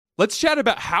Let's chat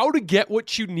about how to get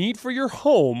what you need for your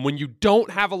home when you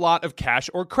don't have a lot of cash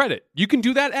or credit. You can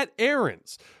do that at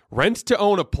Aaron's. Rent to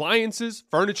own appliances,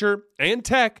 furniture, and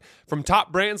tech from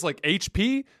top brands like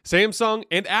HP, Samsung,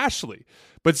 and Ashley.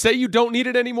 But say you don't need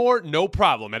it anymore, no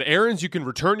problem. At Aaron's, you can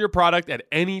return your product at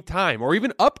any time or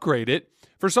even upgrade it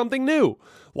for something new.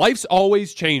 Life's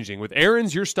always changing. With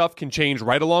Aaron's, your stuff can change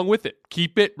right along with it.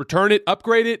 Keep it, return it,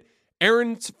 upgrade it.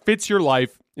 Aaron's fits your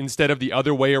life instead of the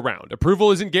other way around. Approval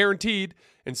isn't guaranteed,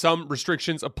 and some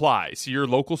restrictions apply. See your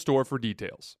local store for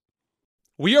details.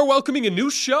 We are welcoming a new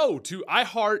show to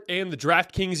iHeart and the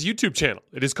DraftKings YouTube channel.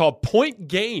 It is called Point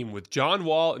Game with John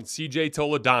Wall and CJ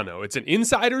Toledano. It's an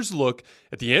insider's look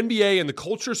at the NBA and the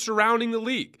culture surrounding the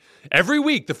league. Every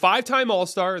week, the five-time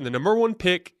All-Star and the number one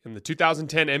pick in the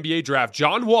 2010 NBA Draft,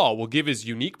 John Wall, will give his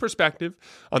unique perspective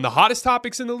on the hottest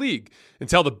topics in the league and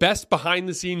tell the best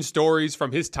behind-the-scenes stories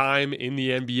from his time in the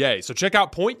NBA. So check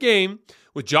out Point Game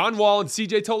with John Wall and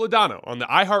CJ Toledano on the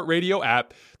iHeartRadio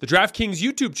app, the DraftKings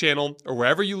YouTube channel, or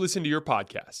wherever you listen to your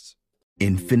podcasts.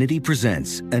 Infiniti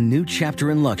presents a new chapter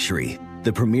in luxury,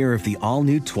 the premiere of the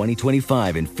all-new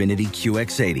 2025 Infiniti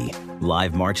QX80,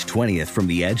 live March 20th from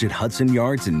the Edge at Hudson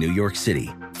Yards in New York City,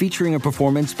 featuring a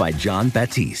performance by John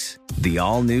Batiste. The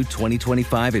all-new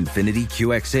 2025 Infiniti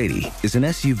QX80 is an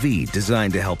SUV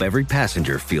designed to help every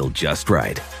passenger feel just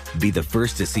right. Be the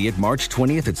first to see it March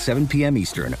 20th at 7 p.m.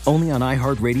 Eastern, only on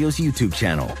iHeartRadio's YouTube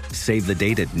channel. Save the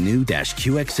date at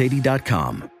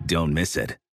new-QX80.com. Don't miss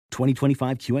it.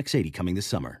 2025 QX80 coming this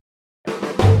summer.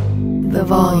 The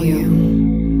Volume.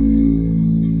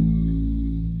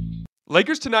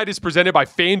 Lakers Tonight is presented by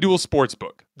FanDuel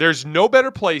Sportsbook. There's no better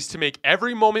place to make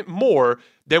every moment more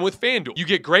than with FanDuel. You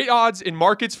get great odds in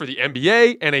markets for the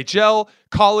NBA, NHL,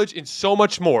 college, and so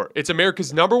much more. It's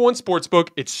America's #1 sportsbook.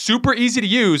 It's super easy to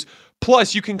use.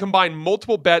 Plus, you can combine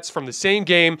multiple bets from the same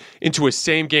game into a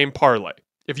same-game parlay.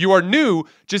 If you are new,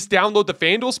 just download the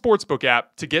FanDuel Sportsbook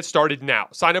app to get started now.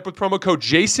 Sign up with promo code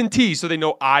JASONT so they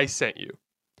know I sent you.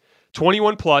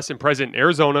 21 plus and present in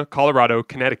Arizona, Colorado,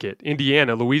 Connecticut,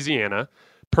 Indiana, Louisiana,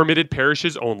 permitted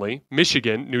parishes only,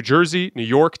 Michigan, New Jersey, New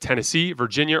York, Tennessee,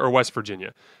 Virginia, or West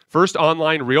Virginia. First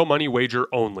online real money wager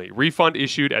only. Refund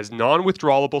issued as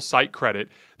non-withdrawable site credit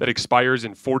that expires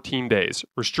in 14 days.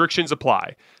 Restrictions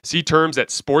apply. See terms at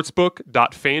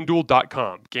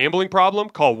sportsbook.fanduel.com. Gambling problem?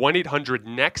 Call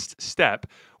 1-800-NEXT-STEP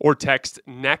or text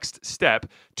NEXT STEP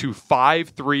to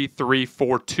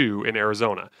 53342 in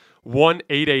Arizona.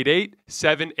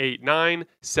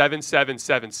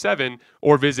 1-888-789-7777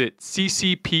 or visit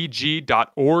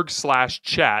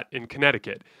ccpg.org/chat in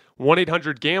Connecticut.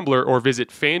 1-800-GAMBLER or visit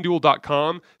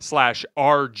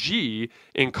fanduel.com/RG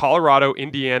in Colorado,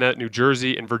 Indiana, New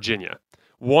Jersey, and Virginia.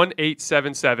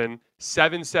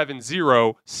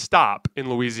 1-877-770-STOP in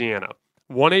Louisiana.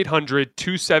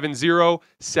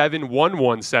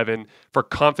 1-800-270-7117 for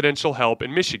confidential help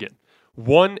in Michigan.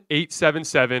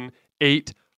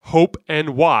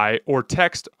 1-877-8-HOPE-NY or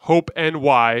text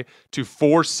HOPE-NY to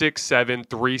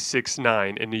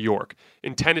 467-369 in New York.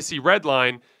 In Tennessee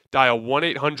Redline, dial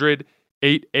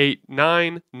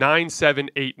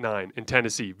 1-800-889-9789 in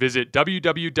Tennessee. Visit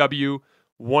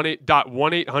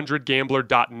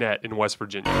www.1800gambler.net in West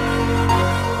Virginia.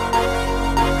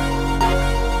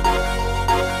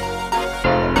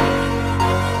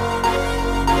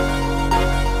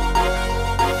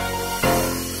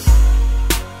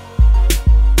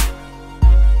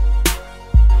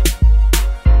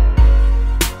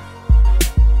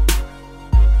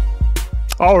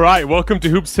 All right, welcome to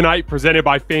Hoops Tonight, presented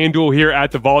by FanDuel here at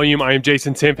The Volume. I am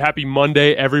Jason Timp. Happy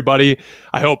Monday, everybody.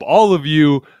 I hope all of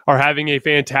you are having a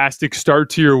fantastic start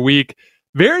to your week.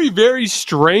 Very, very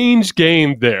strange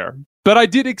game there, but I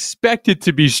did expect it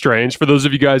to be strange for those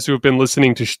of you guys who have been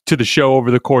listening to the show over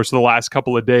the course of the last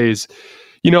couple of days.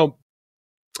 You know,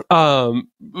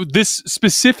 this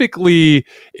specifically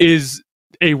is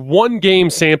a one-game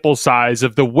sample size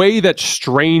of the way that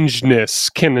strangeness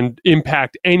can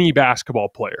impact any basketball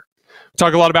player. We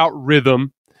talk a lot about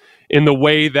rhythm in the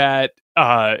way that,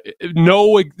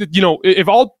 if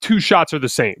all two shots are the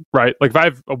same, right? Like if I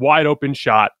have a wide open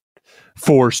shot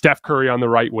for Steph Curry on the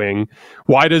right wing,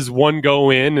 why does one go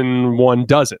in and one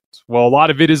doesn't? Well, a lot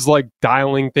of it is like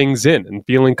dialing things in and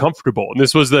feeling comfortable. And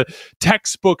this was the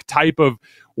textbook type of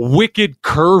wicked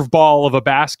curveball of a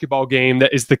basketball game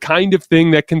that is the kind of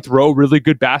thing that can throw really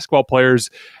good basketball players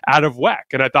out of whack.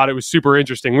 And I thought it was super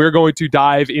interesting. We're going to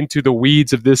dive into the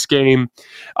weeds of this game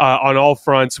on all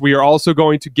fronts. We are also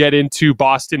going to get into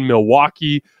Boston,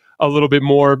 Milwaukee a little bit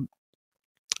more.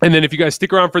 And then if you guys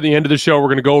stick around for the end of the show, we're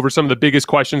going to go over some of the biggest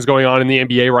questions going on in the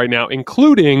NBA right now,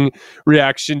 including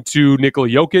reaction to Nikola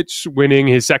Jokic winning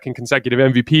his second consecutive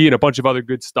MVP and a bunch of other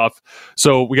good stuff.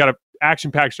 So we got an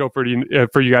action-packed show for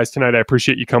you guys tonight. I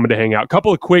appreciate you coming to hang out. A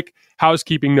couple of quick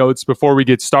housekeeping notes before we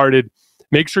get started.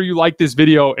 Make sure you like this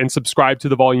video and subscribe to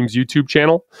the Volumes YouTube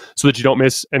channel so that you don't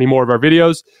miss any more of our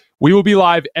videos. We will be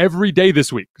live every day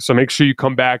this week, so make sure you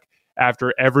come back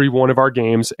after every one of our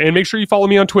games. And make sure you follow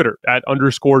me on Twitter at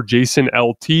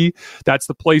 _JasonLT. That's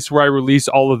the place where I release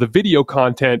all of the video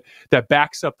content that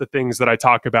backs up the things that I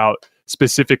talk about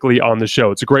specifically on the show.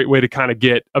 It's a great way to kind of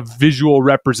get a visual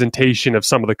representation of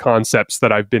some of the concepts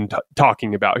that I've been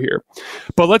talking about here.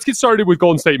 But let's get started with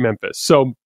Golden State Memphis.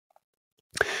 So,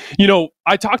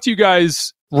 I talked to you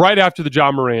guys right after the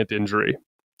Ja Morant injury.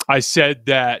 I said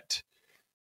that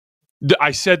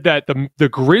the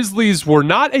Grizzlies were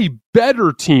not a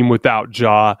better team without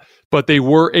Ja, but they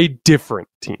were a different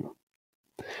team.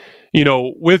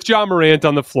 With Ja Morant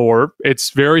on the floor,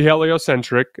 it's very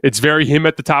heliocentric. It's very him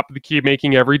at the top of the key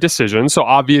making every decision. So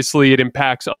obviously it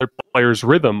impacts other players'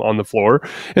 rhythm on the floor.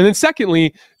 And then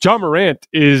secondly, Ja Morant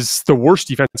is the worst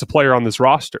defensive player on this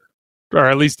roster, or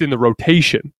at least in the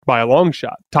rotation by a long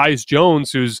shot. Tyus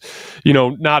Jones, who's,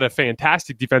 not a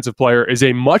fantastic defensive player, is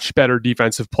a much better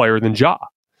defensive player than Ja.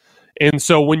 And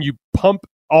so when you pump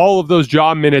all of those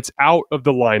Ja minutes out of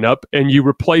the lineup and you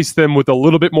replace them with a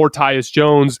little bit more Tyus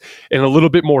Jones and a little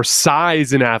bit more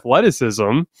size and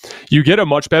athleticism, you get a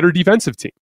much better defensive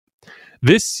team.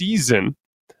 This season,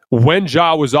 when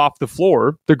Ja was off the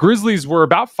floor, the Grizzlies were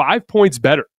about 5 points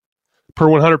better per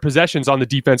 100 possessions on the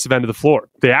defensive end of the floor.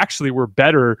 They actually were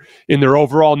better in their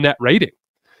overall net rating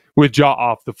with Ja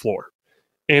off the floor.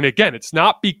 And again, it's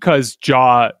not because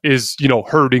Ja is,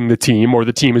 hurting the team or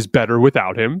the team is better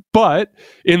without him, but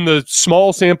in the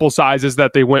small sample sizes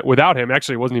that they went without him,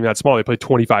 actually it wasn't even that small. They played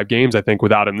 25 games, I think,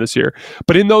 without him this year.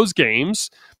 But in those games,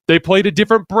 they played a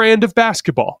different brand of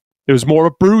basketball. It was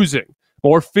more bruising,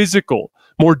 more physical,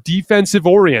 more defensive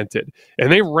oriented.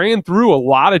 And they ran through a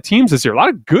lot of teams this year, a lot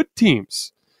of good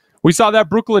teams. We saw that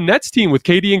Brooklyn Nets team with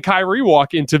KD and Kyrie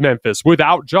walk into Memphis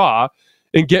without Ja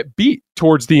and get beat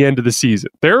towards the end of the season.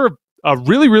 They're a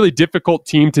really, really difficult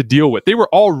team to deal with. They were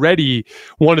already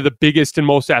one of the biggest and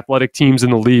most athletic teams in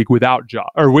the league without Ja,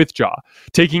 or with Ja.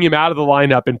 Taking him out of the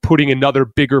lineup and putting another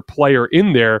bigger player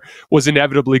in there was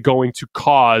inevitably going to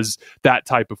cause that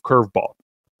type of curveball.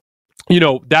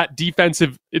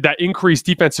 That increased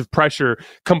defensive pressure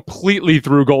completely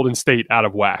threw Golden State out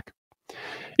of whack.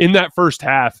 In that first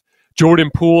half,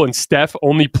 Jordan Poole and Steph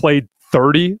only played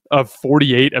 30 of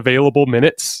 48 available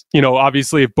minutes.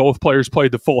 Obviously, if both players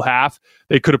played the full half,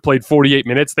 they could have played 48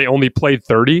 minutes. They only played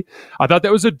 30. I thought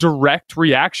that was a direct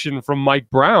reaction from Mike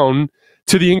Brown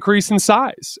to the increase in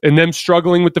size and them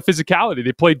struggling with the physicality.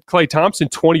 They played Klay Thompson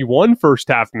 21 first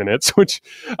half minutes, which,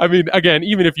 again,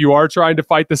 even if you are trying to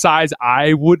fight the size,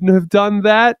 I wouldn't have done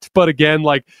that. But again,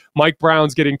 Mike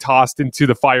Brown's getting tossed into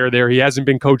the fire there. He hasn't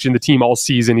been coaching the team all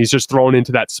season. He's just thrown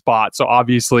into that spot. So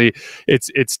obviously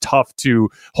it's tough to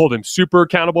hold him super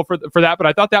accountable for that. But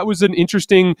I thought that was an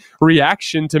interesting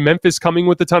reaction to Memphis coming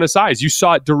with a ton of size. You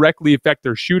saw it directly affect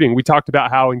their shooting. We talked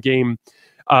about how in game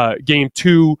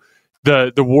 2,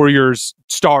 the Warriors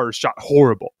stars shot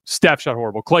horrible. Steph shot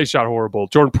horrible. Klay shot horrible.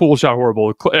 Jordan Poole shot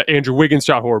horrible. Andrew Wiggins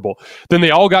shot horrible. Then they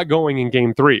all got going in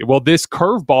game 3. Well, this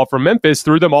curveball from Memphis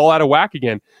threw them all out of whack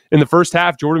again. In the first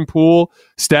half, Jordan Poole,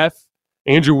 Steph,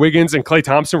 Andrew Wiggins, and Klay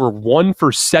Thompson were 1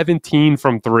 for 17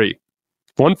 from 3.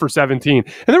 1 for 17.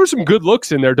 And there were some good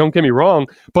looks in there, don't get me wrong,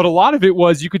 but a lot of it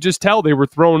was you could just tell they were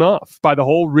thrown off by the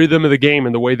whole rhythm of the game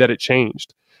and the way that it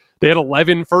changed. They had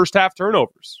 11 first half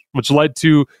turnovers, which led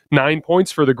to 9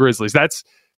 points for the Grizzlies. That's,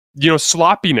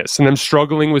 sloppiness and them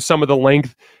struggling with some of the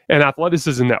length and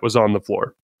athleticism that was on the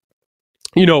floor.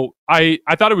 I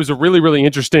thought it was a really, really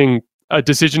interesting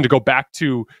decision to go back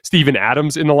to Steven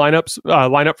Adams in the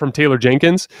lineup from Taylor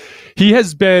Jenkins. He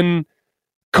has been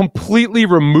completely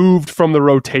removed from the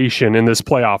rotation in this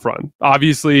playoff run.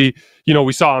 Obviously,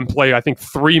 we saw him play, I think,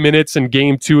 3 minutes in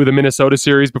game 2 of the Minnesota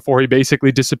series before he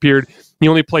basically disappeared. He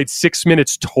only played 6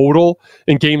 minutes total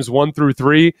in games 1 through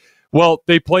 3. Well,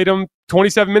 they played him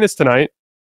 27 minutes tonight.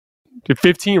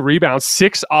 15 rebounds,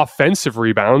 6 offensive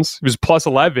rebounds. It was plus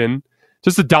 11.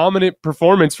 Just a dominant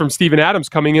performance from Steven Adams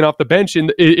coming in off the bench in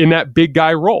that big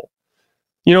guy role.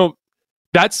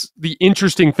 That's the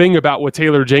interesting thing about what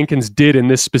Taylor Jenkins did in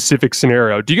this specific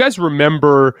scenario. Do you guys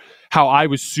remember how I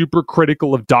was super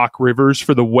critical of Doc Rivers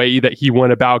for the way that he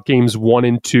went about games 1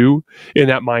 and 2 in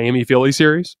that Miami-Philly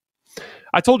series?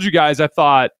 I told you guys I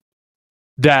thought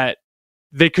that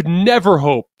they could never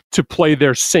hope to play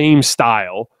their same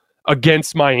style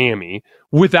against Miami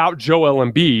without Joel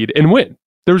Embiid and win.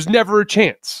 There's never a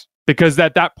chance because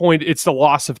at that point, it's the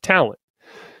loss of talent.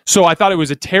 So I thought it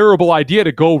was a terrible idea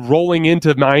to go rolling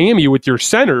into Miami with your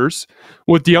centers,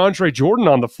 with DeAndre Jordan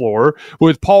on the floor,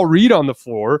 with Paul Reed on the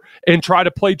floor, and try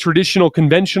to play traditional,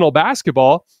 conventional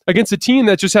basketball against a team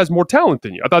that just has more talent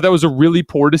than you. I thought that was a really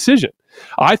poor decision.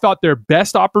 I thought their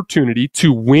best opportunity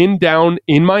to win down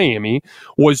in Miami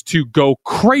was to go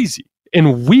crazy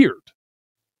and weird.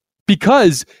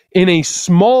 Because in a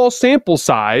small sample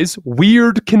size,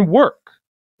 weird can work.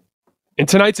 And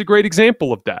tonight's a great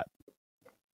example of that.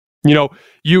 You know,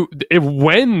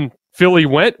 when Philly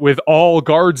went with all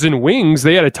guards and wings,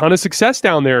 they had a ton of success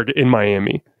down there in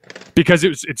Miami because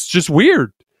it's just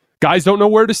weird. Guys don't know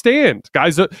where to stand.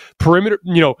 Guys, perimeter,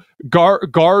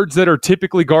 guards that are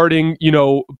typically guarding,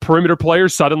 perimeter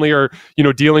players suddenly are,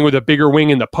 dealing with a bigger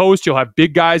wing in the post. You'll have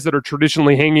big guys that are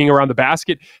traditionally hanging around the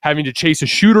basket, having to chase a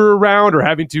shooter around or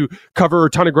having to cover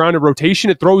a ton of ground in rotation.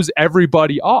 It throws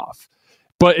everybody off.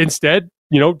 But instead,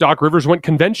 Doc Rivers went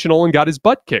conventional and got his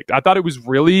butt kicked. I thought it was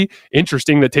really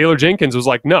interesting that Taylor Jenkins was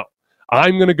like, no,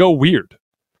 I'm going to go weird.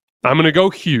 I'm going to go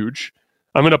huge.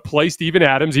 I'm going to play Steven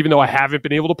Adams, even though I haven't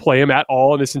been able to play him at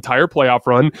all in this entire playoff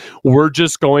run. We're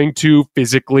just going to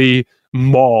physically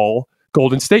maul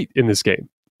Golden State in this game.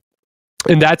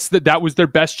 And that was their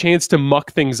best chance to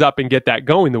muck things up and get that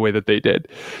going the way that they did.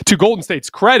 To Golden State's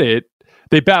credit,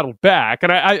 they battled back.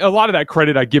 And a lot of that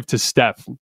credit I give to Steph.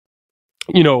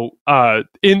 In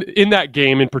that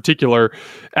game in particular,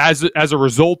 as a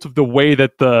result of the way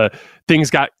that the things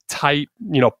got tight,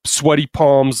 sweaty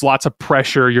palms, lots of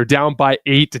pressure, you're down by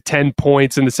 8 to 10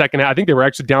 points in the second half. I think they were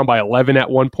actually down by 11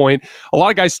 at one point. A lot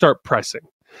of guys start pressing.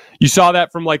 You saw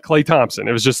that from like Klay Thompson.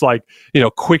 It was just like,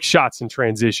 quick shots in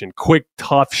transition, quick,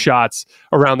 tough shots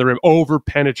around the rim, over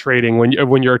penetrating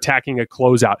when you're attacking a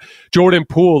closeout. Jordan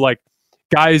Poole,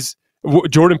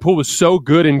 Jordan Poole was so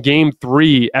good in game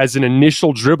 3 as an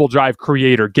initial dribble drive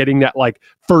creator, getting that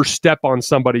first step on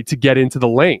somebody to get into the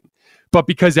lane. But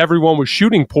because everyone was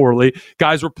shooting poorly,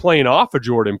 guys were playing off of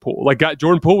Jordan Poole.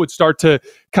 Jordan Poole would start to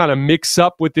kind of mix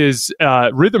up with his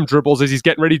rhythm dribbles as he's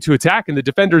getting ready to attack, and the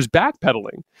defender's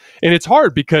backpedaling. And it's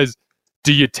hard because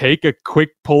do you take a quick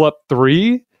pull-up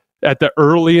 3 at the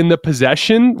early in the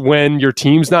possession when your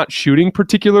team's not shooting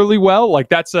particularly well? It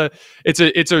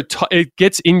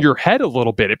gets in your head a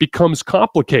little bit. It becomes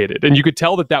complicated. And you could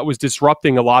tell that was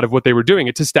disrupting a lot of what they were doing.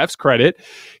 And to Steph's credit,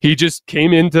 he just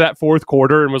came into that fourth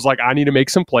quarter and was like, I need to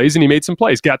make some plays. And he made some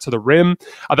plays, got to the rim.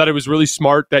 I thought it was really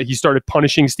smart that he started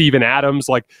punishing Steven Adams.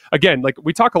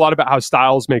 We talk a lot about how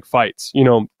styles make fights.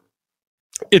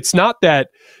 It's not that,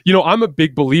 I'm a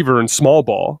big believer in small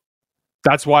ball.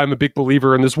 That's why I'm a big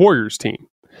believer in this Warriors team.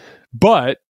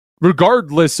 But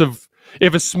regardless of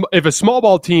if a small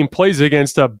ball team plays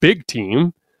against a big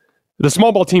team, the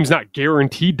small ball team's not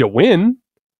guaranteed to win.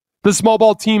 The small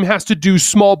ball team has to do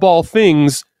small ball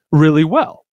things really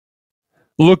well.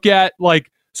 Look at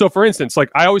so for instance,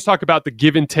 I always talk about the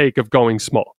give and take of going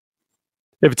small.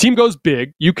 If a team goes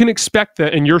big, you can expect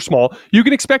that, and you're small, you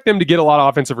can expect them to get a lot of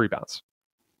offensive rebounds.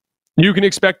 You can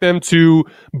expect them to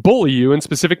bully you in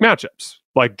specific matchups,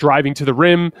 like driving to the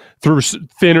rim through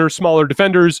thinner, smaller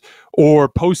defenders or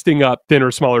posting up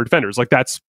thinner, smaller defenders.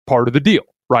 That's part of the deal,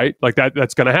 right?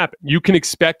 That's going to happen. You can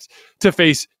expect to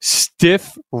face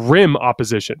stiff rim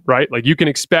opposition, right? You can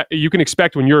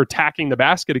expect when you're attacking the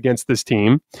basket against this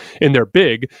team and they're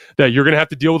big, that you're going to have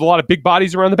to deal with a lot of big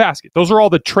bodies around the basket. Those are all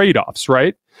the trade-offs,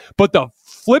 right? But the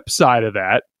flip side of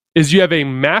that is you have a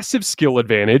massive skill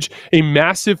advantage, a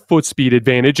massive foot speed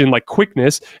advantage and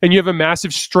quickness, and you have a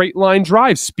massive straight line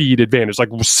drive speed advantage,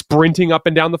 sprinting up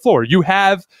and down the floor. You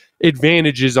have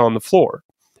advantages on the floor.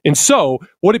 And so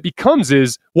what it becomes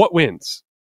is what wins?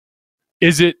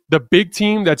 Is it the big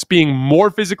team that's being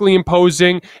more physically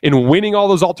imposing and winning all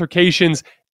those altercations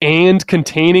and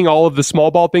containing all of the small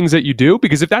ball things that you do?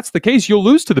 Because if that's the case, you'll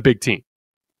lose to the big team.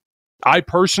 I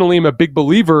personally am a big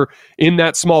believer in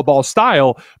that small ball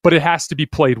style, but it has to be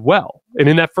played well. And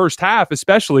in that first half,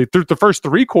 especially through the first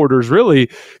 3 quarters, really,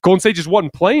 Golden State just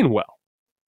wasn't playing well.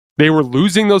 They were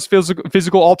losing those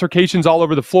physical altercations all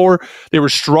over the floor. They were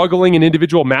struggling in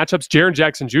individual matchups. Jaren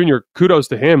Jackson Jr., kudos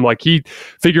to him. He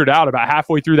figured out about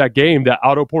halfway through that game that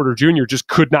Otto Porter Jr. just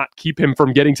could not keep him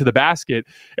from getting to the basket.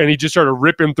 And he just started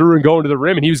ripping through and going to the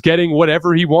rim, and he was getting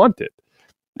whatever he wanted.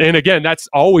 And again, that's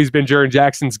always been Jaren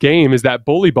Jackson's game, is that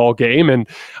bully ball game. And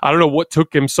I don't know what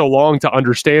took him so long to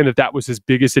understand that was his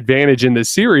biggest advantage in this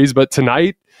series. But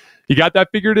tonight, he got that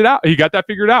figured out,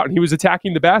 and he was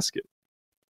attacking the basket.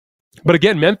 But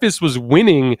again, Memphis was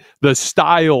winning the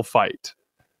style fight.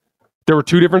 There were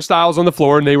two different styles on the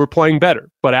floor, and they were playing better.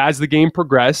 But as the game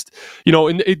progressed,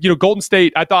 Golden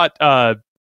State, I thought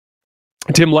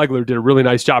Tim Legler did a really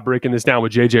nice job breaking this down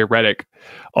with JJ Redick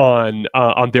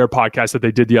on their podcast that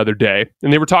they did the other day.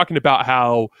 And they were talking about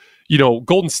how,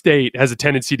 Golden State has a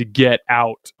tendency to get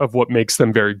out of what makes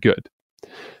them very good.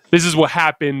 This is what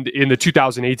happened in the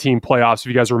 2018 playoffs, if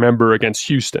you guys remember, against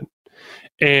Houston.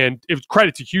 And it was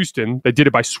credit to Houston. They did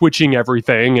it by switching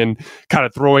everything and kind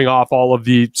of throwing off all of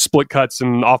the split cuts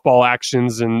and off-ball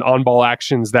actions and on-ball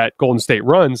actions that Golden State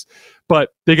runs. But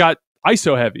they got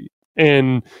ISO heavy.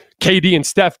 And KD and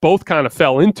Steph both kind of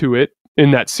fell into it in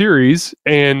that series.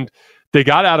 And they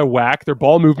got out of whack. Their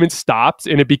ball movement stopped,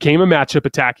 and it became a matchup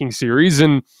attacking series.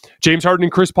 And James Harden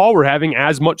and Chris Paul were having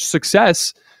as much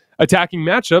success attacking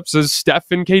matchups as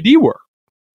Steph and KD were.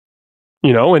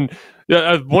 And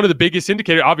one of the biggest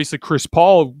indicators, obviously Chris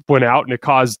Paul went out, and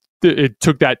it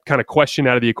took that kind of question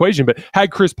out of the equation. But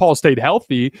had Chris Paul stayed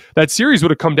healthy, that series would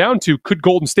have come down to, could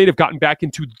Golden State have gotten back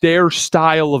into their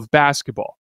style of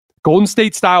basketball? Golden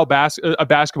State style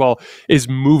basketball is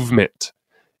movement.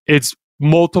 It's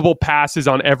multiple passes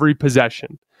on every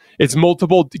possession. It's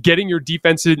multiple getting your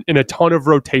defense in a ton of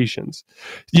rotations.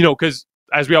 Because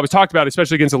as we always talked about,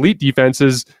 especially against elite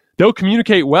defenses, they'll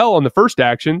communicate well on the first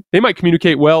action. They might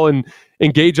communicate well and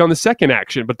engage on the second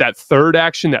action. But that third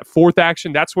action, that fourth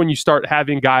action, that's when you start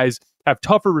having guys have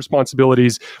tougher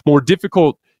responsibilities, more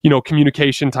difficult,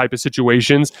 communication type of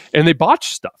situations, and they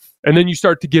botch stuff. And then you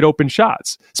start to get open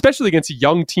shots, especially against a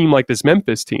young team like this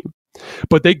Memphis team.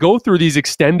 But they go through these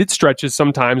extended stretches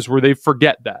sometimes where they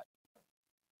forget that.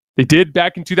 They did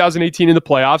back in 2018 in the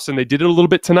playoffs, and they did it a little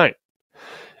bit tonight.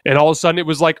 And all of a sudden it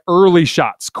was like early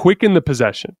shots, quick in the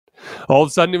possession. All of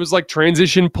a sudden it was like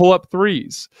transition pull-up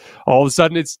threes. All of a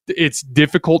sudden it's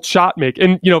difficult shot make.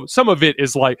 And, some of it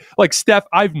is like Steph,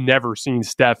 I've never seen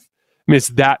Steph miss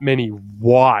that many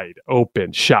wide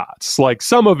open shots. Like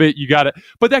some of it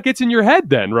but that gets in your head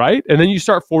then, right? And then you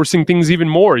start forcing things even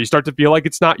more. You start to feel like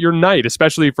it's not your night,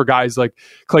 especially for guys like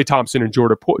Klay Thompson and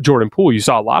Jordan Poole. You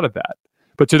saw a lot of that.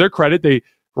 But to their credit, they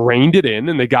reined it in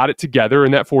and they got it together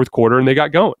in that fourth quarter and they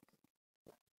got going.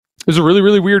 It was a really,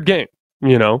 really weird game. I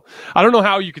don't know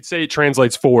how you could say it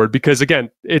translates forward because, again,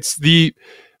 it's the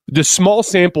small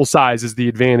sample size is the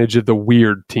advantage of the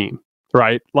weird team,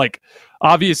 right? Like,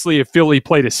 obviously, if Philly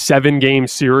played a 7-game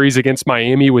series against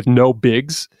Miami with no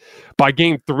bigs, by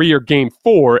game 3 or game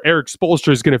 4, Eric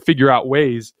Spoelstra is going to figure out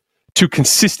ways to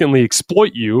consistently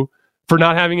exploit you for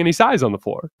not having any size on the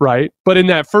floor, right? But in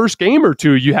that first game or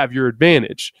two, you have your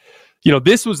advantage.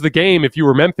 This was the game, if you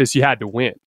were Memphis, you had to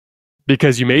win.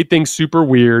 Because you made things super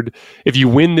weird. If you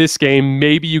win this game,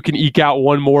 maybe you can eke out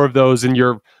one more of those in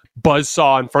your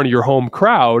buzzsaw in front of your home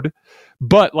crowd.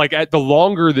 But the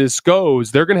longer this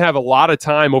goes, they're going to have a lot of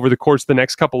time over the course of the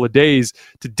next couple of days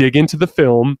to dig into the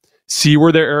film, see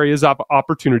where their areas of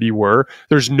opportunity were.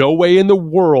 There's no way in the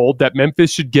world that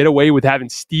Memphis should get away with having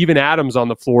Steven Adams on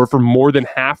the floor for more than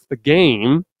half the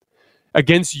game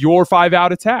against your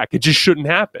 5-out attack. It just shouldn't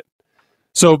happen.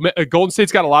 So Golden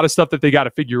State's got a lot of stuff that they got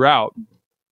to figure out,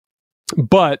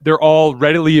 but they're all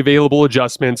readily available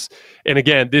adjustments. And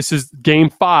again, this is game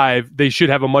 5. They should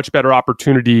have a much better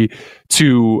opportunity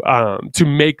to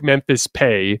make Memphis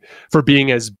pay for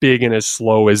being as big and as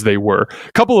slow as they were.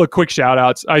 A couple of quick shout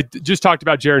outs. I just talked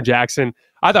about Jaren Jackson.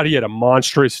 I thought he had a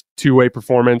monstrous two-way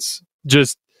performance.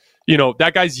 Just,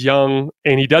 that guy's young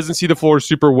and he doesn't see the floor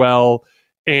super well.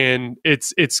 And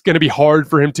it's going to be hard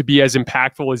for him to be as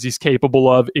impactful as he's capable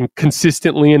of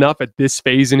consistently enough at this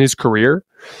phase in his career.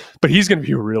 But he's going to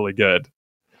be really good.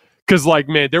 Because,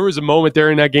 there was a moment there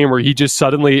in that game where he just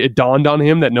suddenly, it dawned on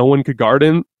him that no one could guard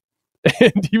him.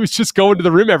 And he was just going to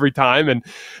the rim every time and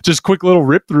just quick little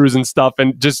rip-throughs and stuff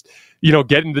and just,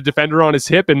 getting the defender on his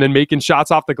hip and then making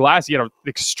shots off the glass. He had an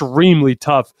extremely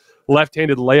tough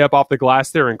left-handed layup off the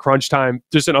glass there in crunch time.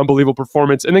 Just an unbelievable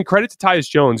performance. And then credit to Tyus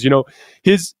Jones.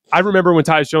 I remember when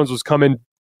Tyus Jones was coming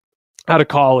out of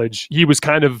college, he was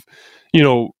kind of,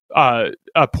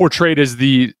 portrayed as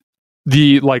the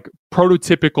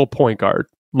prototypical point guard,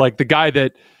 like the guy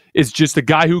that is just the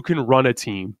guy who can run a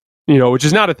team. Which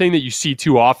is not a thing that you see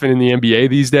too often in the NBA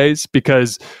these days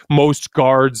because most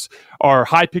guards are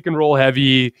high pick and roll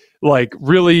heavy,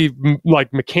 really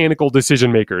mechanical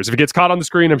decision makers. If it gets caught on the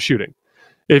screen, I'm shooting.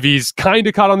 If he's kind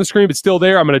of caught on the screen but still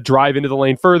there, I'm going to drive into the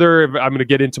lane further. I'm going to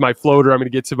get into my floater. I'm going to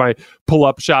get to my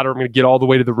pull-up shot, or I'm going to get all the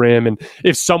way to the rim. And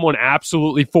if someone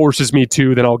absolutely forces me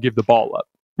to, then I'll give the ball up.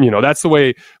 That's the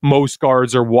way most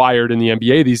guards are wired in the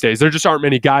NBA these days. There just aren't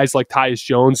many guys like Tyus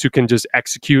Jones who can just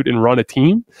execute and run a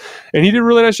team. And he did a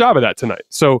really nice job of that tonight.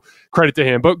 So credit to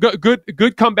him. But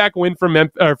good comeback win from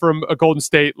Golden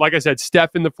State. Like I said,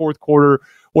 Steph in the fourth quarter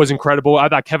was incredible. I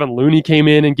thought Kevin Looney came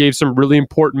in and gave some really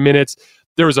important minutes.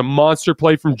 There was a monster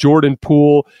play from Jordan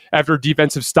Poole after a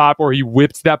defensive stop where he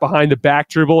whipped that behind the back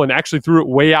dribble and actually threw it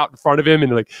way out in front of him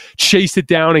and chased it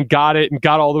down and got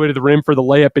all the way to the rim for the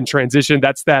layup in transition.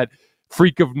 That's that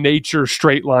freak of nature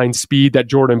straight line speed that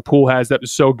Jordan Poole has. That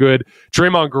was so good.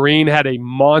 Draymond Green had a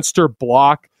monster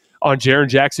block on Jaren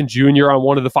Jackson Jr. on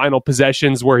one of the final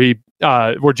possessions where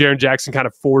Jaren Jackson kind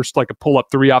of forced a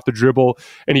pull-up three off the dribble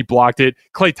and he blocked it.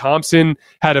 Klay Thompson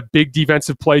had a big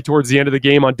defensive play towards the end of the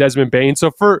game on Desmond Bane.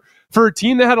 So for a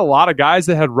team that had a lot of guys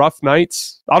that had rough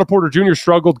nights, Otto Porter Jr.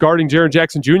 struggled guarding Jaren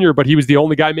Jackson Jr., but he was the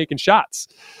only guy making shots.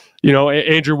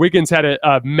 Andrew Wiggins had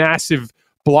a massive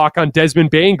block on Desmond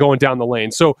Bane going down the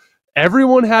lane. So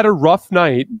everyone had a rough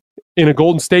night in a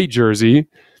Golden State jersey,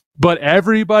 but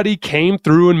everybody came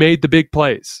through and made the big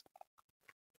plays.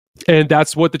 And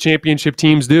that's what the championship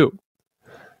teams do.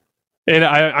 And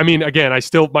I mean, again,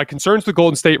 my concerns with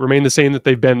Golden State remain the same that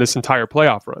they've been this entire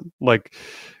playoff run.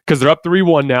 Because they're up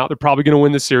 3-1 now. They're probably going to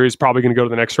win this series, probably going to go to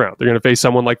the next round. They're going to face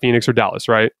someone like Phoenix or Dallas,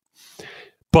 right?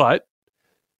 But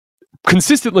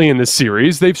consistently in this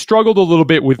series, they've struggled a little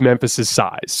bit with Memphis's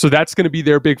size. So that's going to be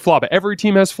their big flaw. But every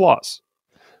team has flaws.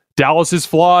 Dallas's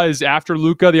flaw is after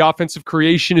Luka, the offensive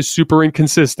creation is super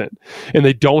inconsistent, and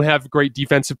they don't have great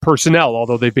defensive personnel,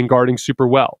 although they've been guarding super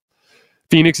well.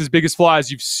 Phoenix's biggest flaw,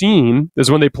 as you've seen, is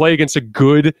when they play against a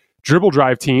good dribble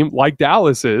drive team like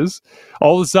Dallas is,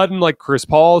 all of a sudden, Chris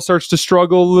Paul starts to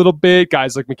struggle a little bit.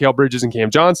 Guys like Mikal Bridges and Cam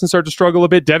Johnson start to struggle a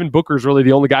bit. Devin Booker is really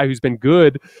the only guy who's been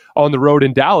good on the road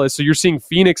in Dallas. So you're seeing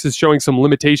Phoenix is showing some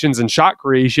limitations in shot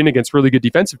creation against really good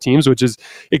defensive teams, which is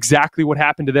exactly what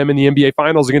happened to them in the NBA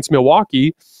Finals against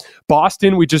Milwaukee.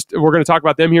 Boston, we're going to talk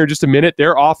about them here in just a minute.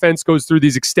 Their offense goes through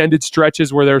these extended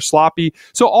stretches where they're sloppy.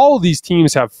 So all of these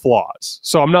teams have flaws.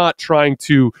 So I'm not trying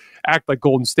to act like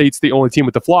Golden State's the only team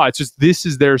with the flaw. It's just this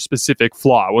is their specific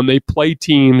flaw. When they play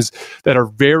teams that are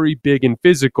very big and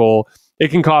physical,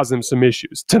 it can cause them some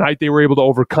issues. Tonight, they were able to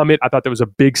overcome it. I thought that was a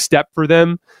big step for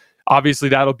them. Obviously,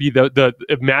 that'll be the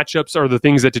matchups are the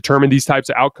things that determine these types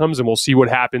of outcomes, and we'll see what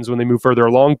happens when they move further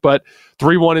along. But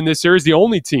 3-1 in this series, the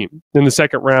only team in the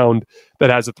second round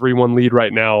that has a 3-1 lead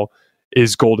right now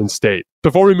is Golden State.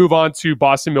 Before we move on to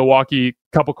Boston, Milwaukee, a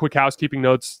couple quick housekeeping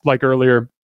notes like earlier.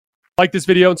 Like this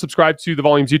video and subscribe to the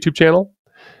Volumes YouTube channel.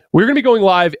 We're going to be going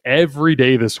live every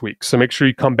day this week, so make sure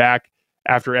you come back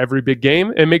after every big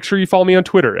game, and make sure you follow me on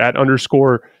Twitter at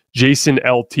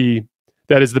 _JasonLT.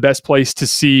 That is the best place to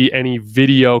see any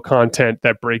video content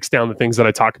that breaks down the things that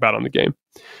I talk about on the game,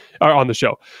 or on the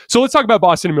show. So let's talk about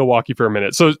Boston and Milwaukee for a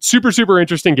minute. So super, super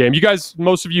interesting game. You guys,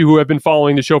 most of you who have been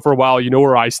following the show for a while, you know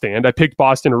where I stand. I picked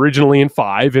Boston originally in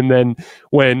 5, and then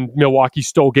when Milwaukee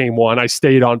stole game 1, I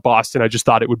stayed on Boston. I just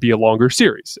thought it would be a longer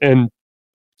series. And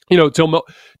to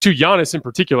Giannis in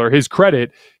particular, his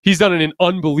credit, he's done an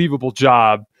unbelievable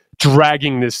job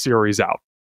dragging this series out.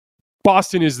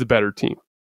 Boston is the better team.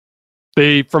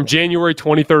 They, from January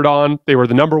 23rd on, they were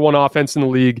the number 1 offense in the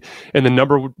league and the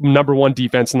number 1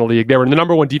 defense in the league. They were the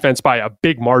number 1 defense by a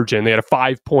big margin. They had a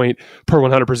 5-point per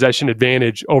 100 possession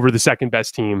advantage over the second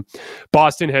best team.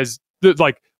 Boston has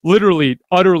literally,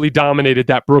 utterly dominated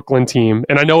that Brooklyn team.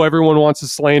 And I know everyone wants to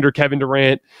slander Kevin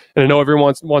Durant, and I know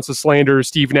everyone wants to slander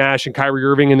Steve Nash and Kyrie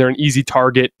Irving, and they're an easy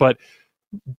target, but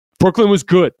Brooklyn was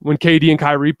good when KD and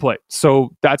Kyrie played.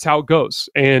 So that's how it goes.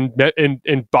 And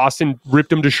Boston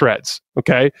ripped them to shreds.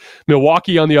 Okay.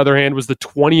 Milwaukee, on the other hand, was the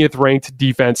 20th ranked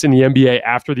defense in the NBA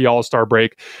after the All-Star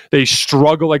break. They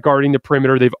struggle at guarding the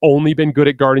perimeter. They've only been good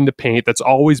at guarding the paint. That's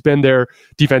always been their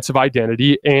defensive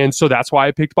identity. And so that's why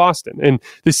I picked Boston. And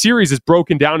the series is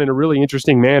broken down in a really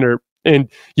interesting manner. And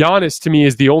Giannis, to me,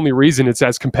 is the only reason it's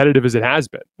as competitive as it has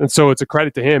been. And so it's a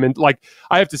credit to him. And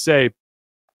I have to say,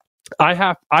 I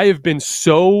have been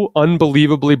so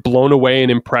unbelievably blown away and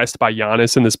impressed by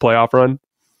Giannis in this playoff run.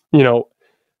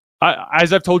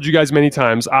 As I've told you guys many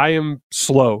times, I am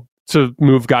slow to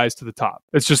move guys to the top.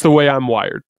 It's just the way I'm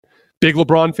wired. Big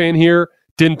LeBron fan here.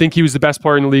 Didn't think he was the best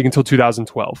player in the league until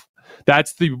 2012.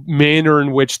 That's the manner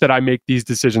in which that I make these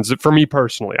decisions. For me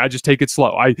personally, I just take it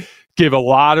slow. I give a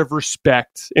lot of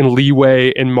respect and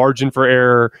leeway and margin for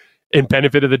error and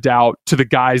benefit of the doubt to the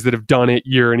guys that have done it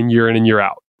year in and year in and year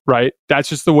out. Right? That's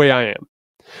just the way I am.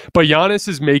 But Giannis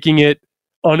is making it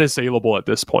unassailable at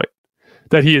this point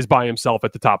that he is by himself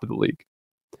at the top of the league.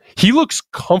 He looks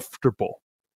comfortable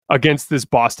against this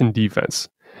Boston defense,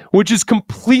 which is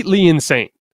completely insane.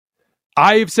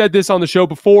 I have said this on the show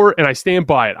before, and I stand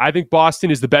by it. I think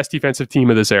Boston is the best defensive team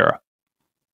of this era.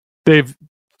 They've,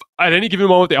 at any given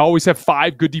moment, they always have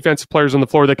 5 good defensive players on the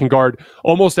floor that can guard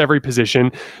almost every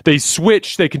position. They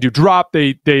switch, they can do drop,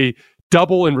 they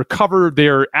double and recover.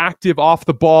 They're active off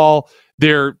the ball.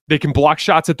 They can block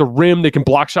shots at the rim. They can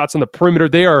block shots on the perimeter.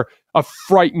 They are a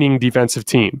frightening defensive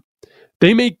team.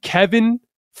 They make Kevin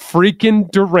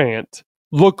freaking Durant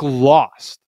look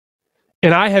lost.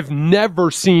 And I have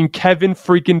never seen Kevin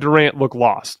freaking Durant look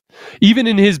lost. Even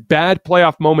in his bad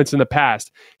playoff moments in the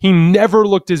past, he never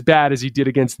looked as bad as he did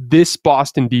against this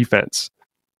Boston defense.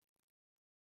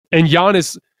 And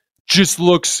Giannis just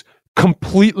looks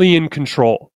completely in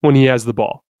control when he has the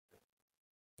ball.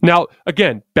 Now,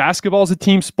 again, basketball is a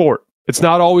team sport. It's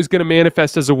not always going to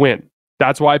manifest as a win.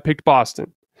 That's why I picked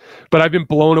Boston. But I've been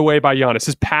blown away by Giannis.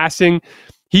 His passing,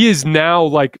 he is now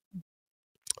like,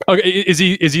 okay, is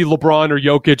he LeBron or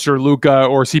Jokic or Luka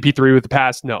or CP3 with the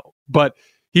pass? No. But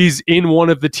he's in one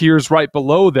of the tiers right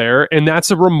below there, and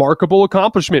that's a remarkable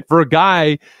accomplishment for a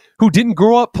guy who didn't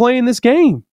grow up playing this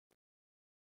game,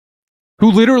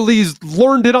 who literally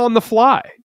learned it on the fly.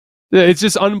 It's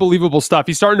just unbelievable stuff.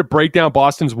 He's starting to break down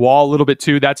Boston's wall a little bit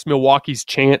too. That's Milwaukee's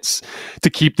chance to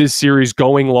keep this series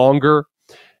going longer.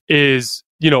 Is,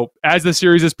 as the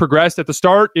series has progressed, at the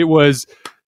start, it was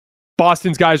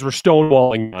Boston's guys were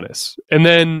stonewalling Giannis. And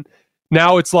then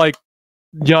now it's like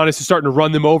Giannis is starting to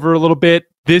run them over a little bit.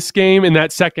 This game, in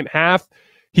that second half,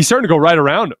 he's starting to go right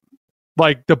around him.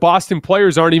 Like, the Boston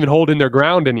players aren't even holding their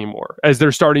ground anymore as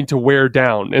they're starting to wear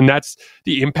down. And that's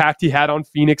the impact he had on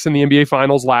Phoenix in the NBA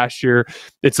Finals last year.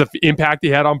 It's the impact he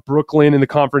had on Brooklyn in the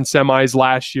conference semis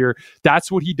last year. That's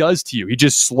what he does to you. He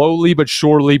just slowly but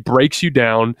surely breaks you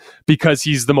down because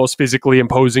he's the most physically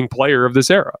imposing player of this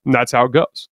era. And that's how it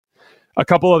goes. A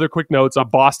couple other quick notes on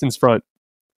Boston's front.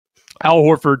 Al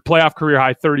Horford, playoff career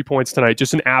high, 30 points tonight.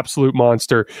 Just an absolute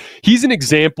monster. He's an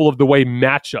example of the way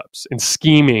matchups and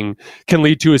scheming can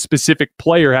lead to a specific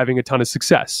player having a ton of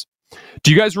success.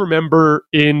 Do you guys remember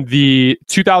in the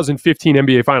 2015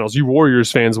 NBA Finals? You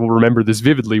Warriors fans will remember this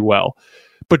vividly well.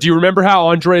 But do you remember how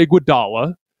Andre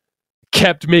Iguodala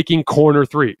kept making corner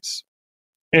threes?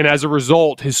 And as a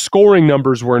result, his scoring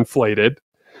numbers were inflated.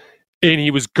 And he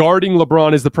was guarding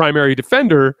LeBron as the primary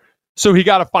defender, so he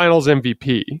got a Finals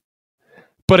MVP.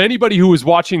 But anybody who was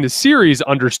watching the series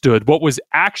understood what was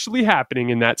actually happening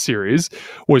in that series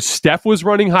was Steph was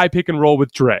running high pick and roll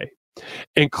with Dre.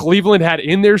 And Cleveland had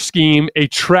in their scheme a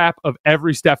trap of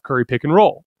every Steph Curry pick and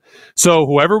roll. So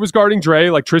whoever was guarding Dre,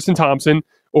 like Tristan Thompson,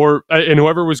 and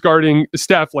whoever was guarding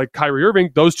Steph, like Kyrie Irving,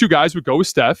 those two guys would go with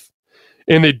Steph,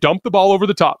 and they dumped the ball over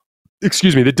the top.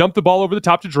 They dumped the ball over the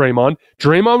top to Draymond.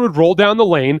 Draymond would roll down the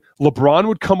lane. LeBron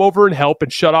would come over and help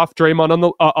and shut off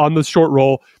Draymond on the short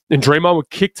roll, and Draymond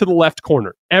would kick to the left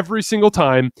corner every single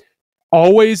time.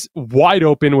 Always wide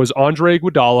open was Andre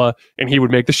Iguodala, and he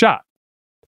would make the shot.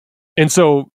 And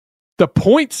so the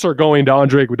points are going to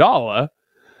Andre Iguodala,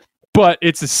 but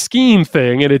it's a scheme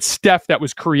thing, and it's Steph that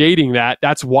was creating that.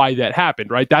 That's why that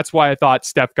happened, right? That's why I thought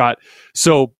Steph got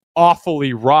so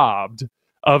awfully robbed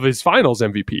of his Finals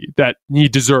MVP that he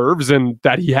deserves and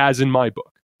that he has in my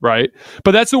book, right?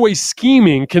 But that's the way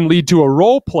scheming can lead to a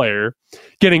role player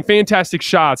getting fantastic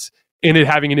shots and it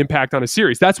having an impact on a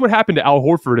series. That's what happened to Al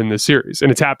Horford in this series, and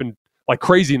it's happened like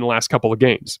crazy in the last couple of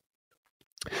games.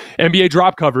 NBA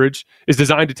drop coverage is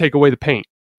designed to take away the paint.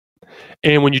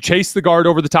 And when you chase the guard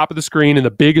over the top of the screen and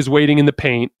the big is waiting in the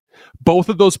paint, both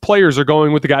of those players are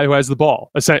going with the guy who has the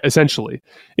ball, essentially.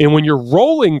 And when you're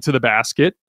rolling to the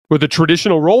basket, with a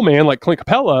traditional roll man like Clint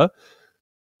Capella,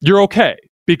 you're okay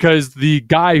because the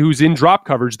guy who's in drop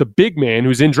coverage, the big man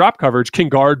who's in drop coverage, can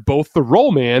guard both the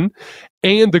roll man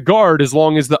and the guard as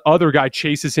long as the other guy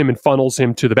chases him and funnels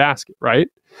him to the basket, right?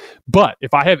 But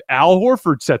if I have Al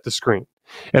Horford set the screen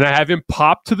and I have him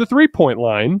pop to the three-point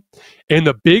line and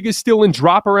the big is still in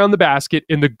drop around the basket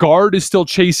and the guard is still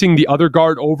chasing the other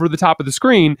guard over the top of the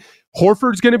screen,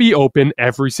 Horford's going to be open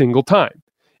every single time.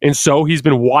 And so he's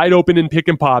been wide open in pick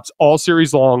and pops all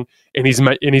series long, and he's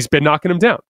been knocking him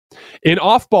down. In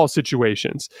off-ball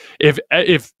situations,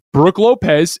 if Brook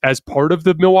Lopez, as part of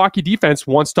the Milwaukee defense,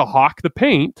 wants to hawk the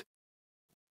paint,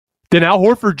 then Al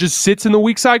Horford just sits in the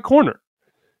weak side corner.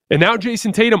 And now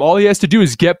Jason Tatum, all he has to do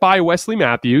is get by Wesley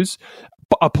Matthews,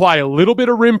 apply a little bit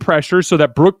of rim pressure so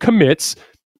that Brook commits,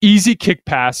 easy kick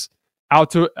pass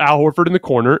out to Al Horford in the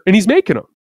corner, and he's making them.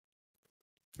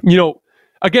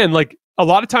 Again, like, a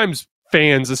lot of times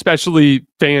fans, especially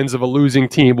fans of a losing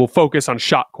team, will focus on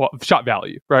shot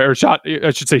value, right? Or shot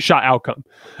outcome.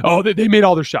 Oh, they made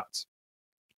all their shots.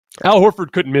 Al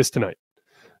Horford couldn't miss tonight.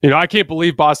 I can't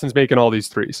believe Boston's making all these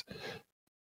threes.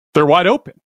 they're wide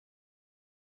open.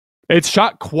 It's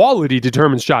shot quality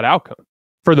determines shot outcome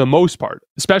for the most part,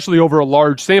 especially over a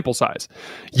large sample size.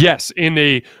 Yes, in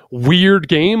a weird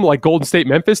game like Golden State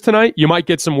Memphis tonight, you might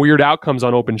get some weird outcomes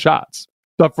on open shots.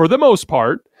 But for the most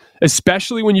part,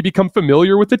 especially when you become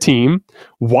familiar with the team,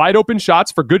 wide open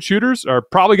shots for good shooters are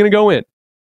probably going to go in.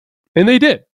 And they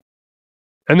did.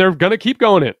 And they're going to keep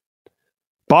going in.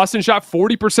 Boston shot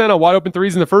 40% on wide open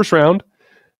threes in the first round.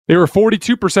 They were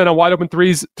 42% on wide open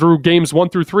threes through games 1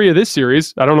 through 3 of this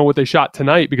series. I don't know what they shot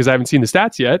tonight because I haven't seen the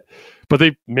stats yet, but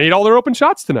they made all their open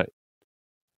shots tonight.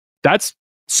 That's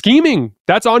scheming.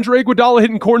 That's Andre Iguodala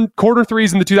hitting quarter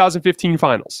threes in the 2015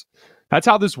 finals. That's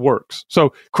how this works.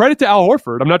 So credit to Al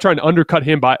Horford. I'm not trying to undercut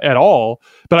him at all,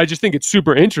 but I just think it's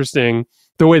super interesting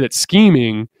the way that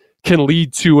scheming can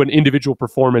lead to an individual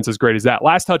performance as great as that.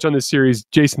 Last touch on this series,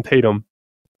 Jason Tatum,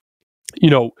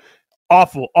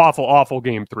 awful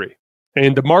game 3.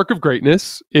 And the mark of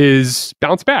greatness is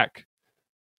bounce back.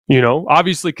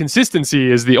 Obviously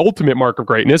consistency is the ultimate mark of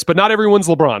greatness, but not everyone's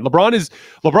LeBron.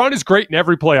 LeBron is great in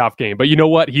every playoff game, but you know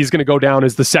what? He's going to go down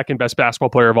as the second best basketball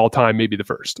player of all time, maybe the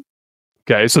first.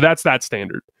 Okay, so that's that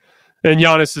standard. And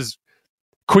Giannis is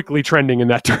quickly trending in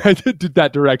that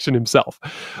direction himself.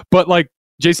 But like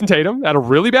Jason Tatum had a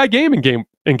really bad game in game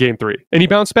 3, and he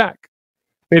bounced back.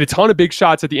 Made a ton of big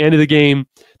shots at the end of the game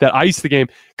that iced the game.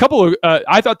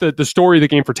 I thought the story of the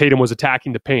game for Tatum was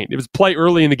attacking the paint. It was play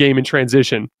early in the game in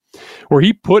transition where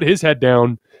he put his head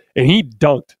down and he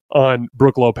dunked on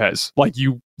Brook Lopez like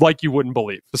you wouldn't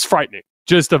believe. It was frightening.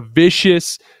 Just a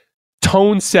vicious,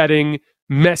 tone-setting,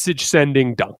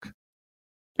 message-sending dunk.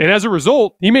 And as a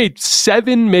result, he made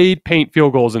 7 made paint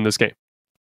field goals in this game.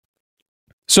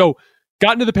 So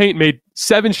got into the paint, made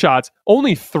 7 shots,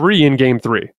 only 3 in game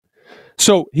 3.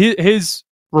 So his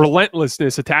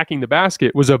relentlessness attacking the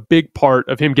basket was a big part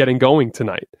of him getting going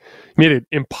tonight. He made an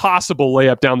impossible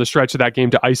layup down the stretch of that game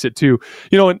to ice it too.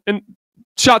 And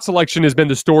shot selection has been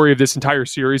the story of this entire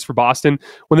series for Boston.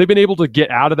 When they've been able to get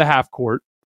out of the half court,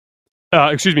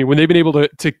 when they've been able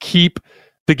to keep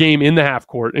the game in the half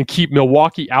court and keep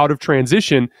Milwaukee out of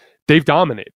transition, they've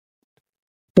dominated.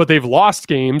 But they've lost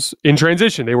games in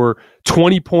transition. They were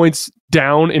 20 points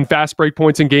down in fast break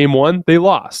points in game 1. They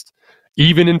lost.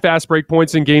 Even in fast break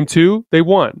points in game 2, they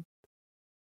won.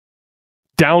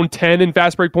 Down 10 in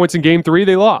fast break points in game 3,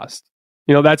 they lost.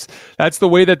 That's the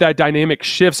way that dynamic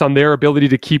shifts on their ability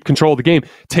to keep control of the game.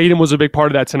 Tatum was a big part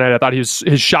of that tonight. I thought his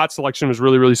shot selection was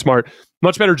really, really smart.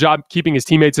 Much better job keeping his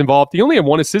teammates involved. He only had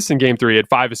 1 assist in game 3. He had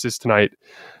 5 assists tonight.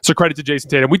 So credit to Jason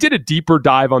Tatum. We did a deeper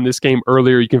dive on this game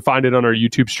earlier. You can find it on our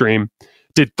YouTube stream.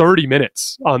 Did 30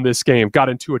 minutes on this game. Got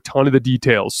into a ton of the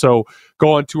details. So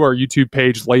go on to our YouTube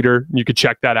page later. You can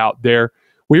check that out there.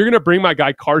 We're going to bring my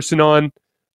guy Carson on.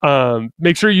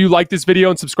 Make sure you like this video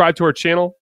and subscribe to our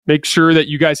channel. Make sure that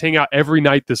you guys hang out every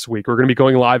night this week. We're going to be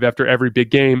going live after every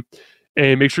big game.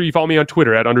 And make sure you follow me on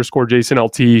Twitter at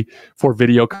 _JasonLT for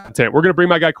video content. We're going to bring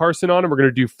my guy Carson on, and we're going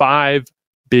to do 5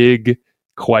 big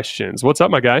questions. What's up,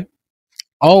 my guy?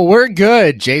 Oh, we're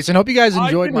good, Jason. Hope you guys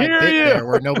enjoyed my bit there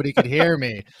where nobody could hear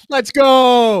me. Let's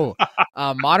go.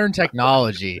 Modern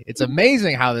technology. It's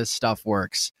amazing how this stuff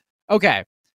works. Okay.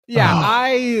 Yeah,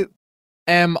 I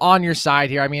am on your side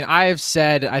here. I mean, I have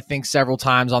said, I think several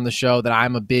times on the show that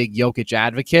I'm a big Jokic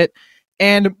advocate.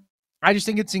 And I just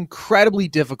think it's incredibly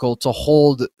difficult to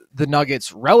hold the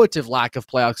Nuggets' relative lack of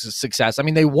playoff success. I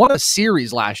mean, they won a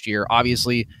series last year,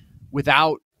 obviously,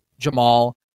 without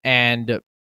Jamal and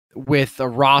with a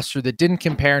roster that didn't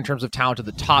compare in terms of talent to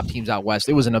the top teams out west.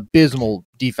 It was an abysmal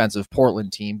defensive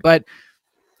Portland team, but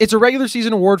it's a regular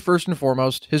season award first and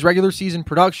foremost. His regular season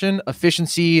production,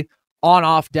 efficiency,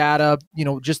 on-off data,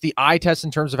 just the eye test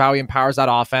in terms of how he empowers that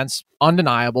offense,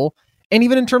 undeniable. And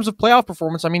even in terms of playoff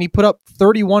performance, I mean, he put up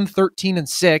 31, 13, and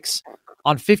 6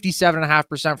 on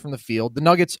 57.5% from the field. The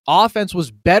Nuggets offense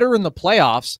was better in the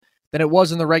playoffs than it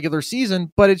was in the regular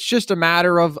season, but it's just a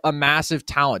matter of a massive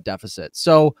talent deficit.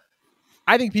 So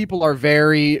I think people are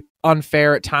very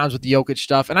unfair at times with the Jokic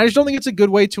stuff, and I just don't think it's a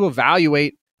good way to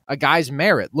evaluate a guy's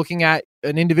merit, looking at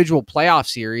an individual playoff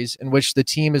series in which the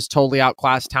team is totally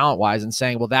outclassed talent-wise and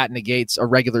saying, well, that negates a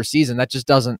regular season. That just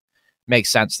doesn't make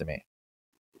sense to me.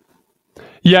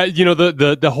 Yeah,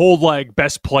 the whole like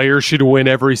best player should win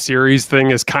every series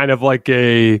thing is kind of like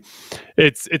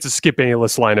it's a Skip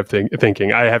Bayless line of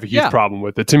thinking. I have a huge problem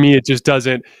with it. To me, it just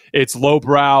doesn't. It's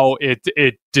lowbrow.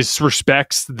 It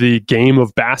disrespects the game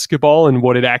of basketball and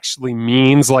what it actually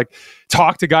means. Like,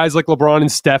 talk to guys like LeBron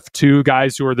and Steph, two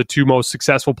guys who are the 2 most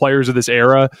successful players of this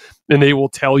era, and they will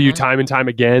tell you time and time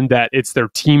again that it's their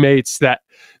teammates that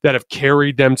have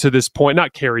carried them to this point.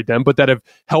 Not carried them, but that have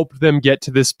helped them get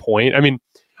to this point. I mean,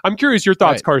 I'm curious your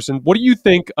thoughts, Right. Carson. What do you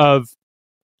think of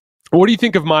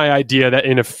my idea that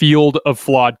in a field of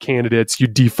flawed candidates, you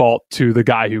default to the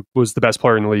guy who was the best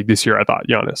player in the league this year? I thought,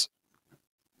 Giannis.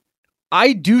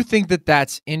 I do think that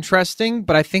that's interesting,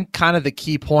 but I think kind of the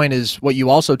key point is what you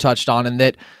also touched on, in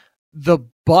that the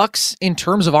Bucks, in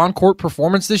terms of on-court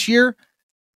performance this year,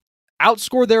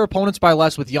 outscored their opponents by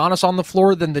less with Giannis on the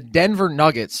floor than the Denver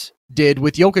Nuggets did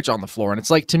with Jokic on the floor. And it's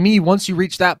like, to me, once you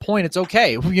reach that point, it's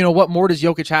okay. You know, what more does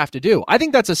Jokic have to do? I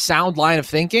think that's a sound line of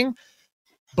thinking,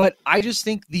 but I just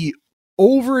think the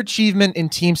overachievement in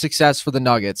team success for the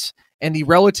Nuggets and the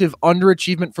relative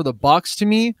underachievement for the Bucks, to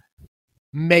me,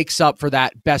 makes up for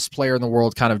that best player in the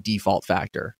world kind of default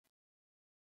factor.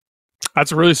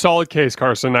 That's a really solid case,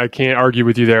 Carson. I can't argue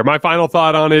with you there. My final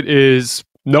thought on it is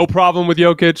no problem with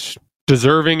Jokic,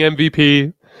 deserving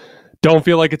MVP. Don't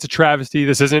feel like it's a travesty.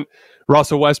 This isn't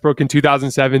Russell Westbrook in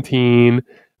 2017,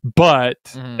 but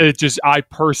it just, I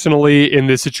personally in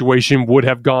this situation would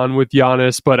have gone with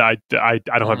Giannis, but I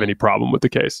don't have any problem with the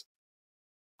case.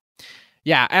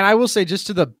 Yeah, and I will say, just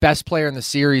to the best player in the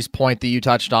series point that you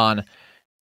touched on,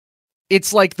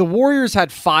 it's like the Warriors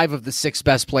had 5 of the 6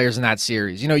 best players in that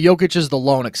series. You know, Jokic is the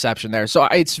lone exception there. So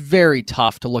it's very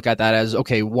tough to look at that as,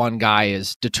 okay, one guy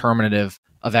is determinative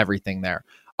of everything there.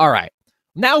 All right.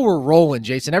 Now we're rolling,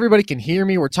 Jason. Everybody can hear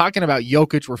me. We're talking about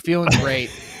Jokic. We're feeling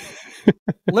great.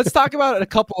 Let's talk about a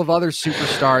couple of other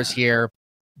superstars here,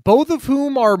 both of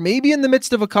whom are maybe in the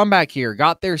midst of a comeback here.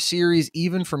 Got their series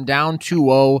even from down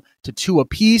 2-0 to 2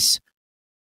 apiece.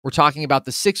 We're talking about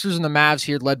the Sixers and the Mavs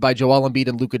here, led by Joel Embiid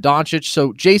and Luka Doncic.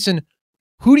 So, Jason,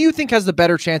 who do you think has the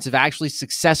better chance of actually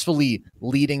successfully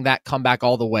leading that comeback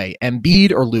all the way,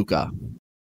 Embiid or Luka?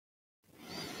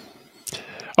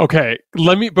 Okay,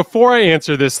 before I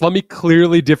answer this, let me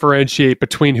clearly differentiate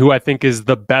between who I think is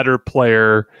the better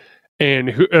player and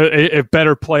who a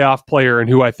better playoff player, and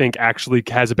who I think actually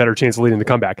has a better chance of leading the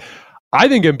comeback. I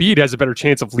think Embiid has a better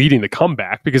chance of leading the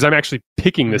comeback because I'm actually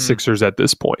picking the Sixers at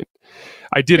this point.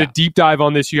 I did a deep dive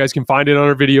on this. You guys can find it on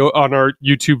our video on our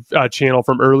YouTube channel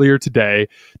from earlier today.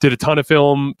 Did a ton of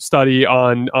film study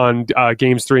on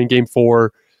games 3 and game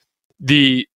 4.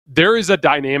 There is a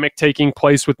dynamic taking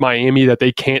place with Miami that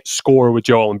they can't score with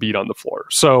Joel Embiid on the floor.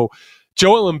 So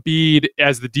Joel Embiid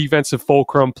as the defensive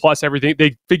fulcrum plus everything,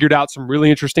 they figured out some really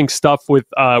interesting stuff with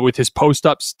his post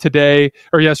ups today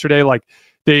or yesterday. Like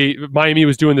Miami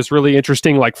was doing this really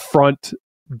interesting like front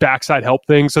backside help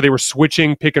thing. So they were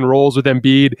switching pick and rolls with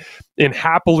Embiid and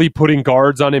happily putting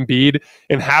guards on Embiid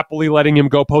and happily letting him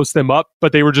go post them up,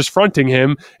 but they were just fronting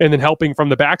him and then helping from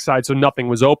the backside so nothing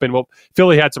was open. Well,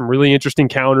 Philly had some really interesting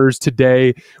counters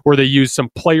today where they used some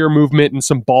player movement and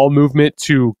some ball movement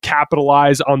to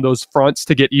capitalize on those fronts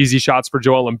to get easy shots for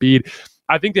Joel Embiid.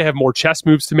 I think they have more chess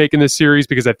moves to make in this series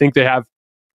because I think they have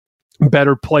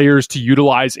better players to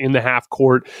utilize in the half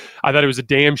court. I thought it was a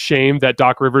damn shame that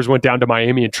Doc Rivers went down to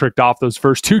Miami and tricked off those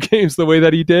first 2 games the way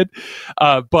that he did.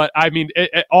 But I mean,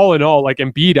 all in all, like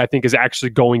Embiid, I think is actually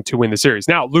going to win the series.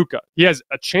 Now, Luka, he has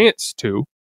a chance to,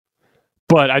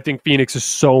 but I think Phoenix is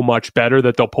so much better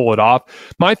that they'll pull it off.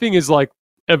 My thing is like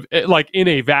in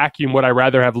a vacuum, would I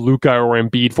rather have Luka or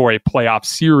Embiid for a playoff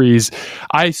series?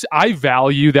 I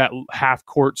value that half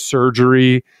court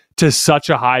surgery to such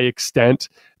a high extent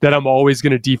that I'm always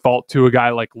going to default to a guy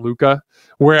like Luka.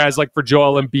 Whereas like for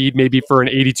Joel Embiid, maybe for an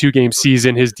 82-game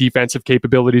season, his defensive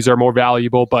capabilities are more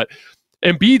valuable. But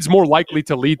Embiid's more likely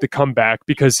to lead the comeback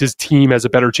because his team has a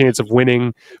better chance of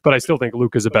winning. But I still think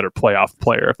Luka's a better playoff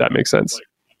player, if that makes sense.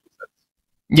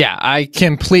 Yeah, I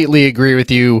completely agree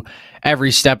with you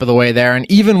every step of the way there. And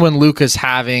even when Luka's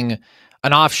having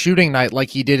an off shooting night like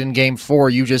he did in game 4,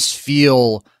 you just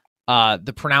feel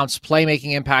the pronounced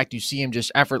playmaking impact. You see him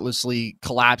just effortlessly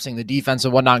collapsing the defense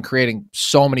and whatnot, and creating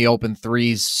so many open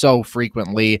threes so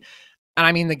frequently. And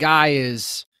I mean, the guy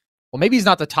is, well, maybe he's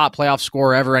not the top playoff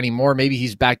scorer ever anymore. Maybe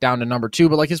he's back down to number 2,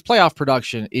 but like his playoff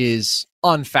production is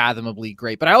unfathomably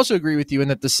great. But I also agree with you in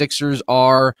that the Sixers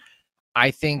are,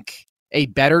 I think, a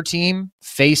better team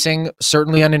facing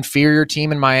certainly an inferior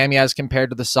team in Miami as compared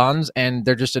to the Suns, and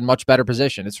they're just in much better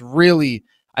position. It's really,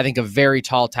 I think, a very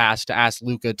tall task to ask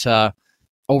Luka to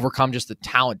overcome just the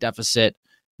talent deficit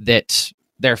that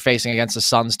they're facing against the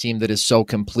Suns team that is so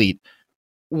complete.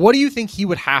 What do you think he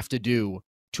would have to do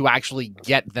to actually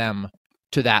get them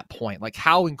to that point? Like,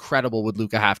 how incredible would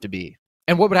Luka have to be?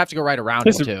 And what would have to go right around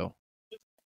him, too?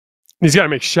 He's got to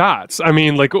make shots. I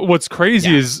mean, like, what's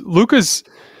crazy is Luka's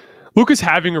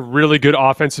having a really good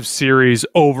offensive series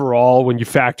overall when you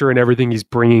factor in everything he's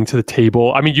bringing to the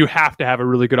table. I mean, you have to have a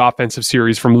really good offensive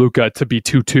series from Luka to be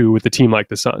 2-2 with a team like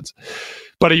the Suns.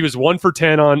 but he was 1 for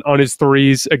 10 on his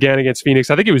threes again against Phoenix.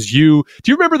 I think it was you.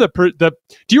 Do you remember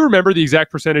do you remember the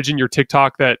exact percentage in your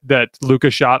TikTok that Luka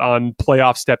shot on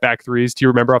playoff step back threes? Do you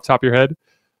remember off the top of your head?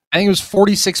 I think it was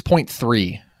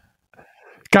 46.3.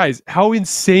 Guys, how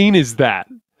insane is that?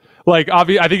 Like, I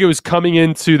think it was coming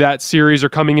into that series or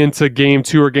coming into game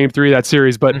 2 or game 3 of that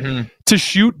series, but to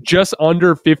shoot just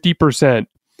under 50%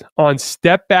 on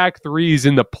step back threes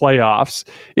in the playoffs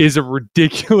is a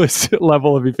ridiculous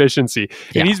level of efficiency.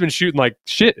 Yeah. And he's been shooting like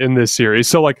shit in this series.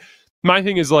 So like, my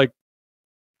thing is like,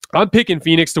 I'm picking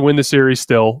Phoenix to win the series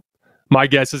still. My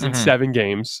guess is in 7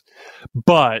 games,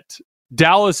 but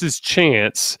Dallas's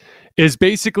chance is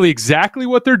basically exactly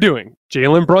what they're doing.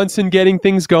 Jalen Brunson getting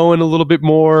things going a little bit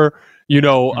more,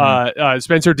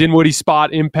 Spencer Dinwiddie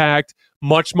spot impact,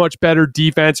 much better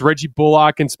defense. Reggie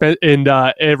Bullock and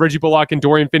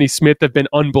Dorian Finney-Smith have been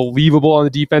unbelievable on the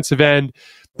defensive end.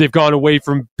 They've gone away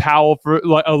from Powell for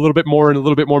a little bit more and a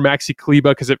little bit more Maxi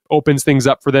Kleber because it opens things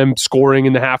up for them scoring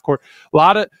in the half court.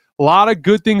 A lot of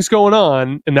good things going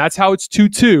on, and that's how it's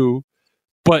 2-2.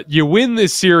 But you win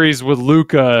this series with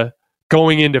Luka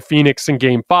going into Phoenix in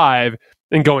game 5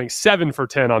 and going 7 for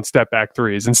 10 on step back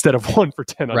threes instead of 1 for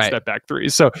 10 on step back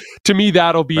threes. So to me,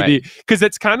 that'll be because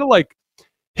it's kind of like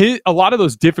a lot of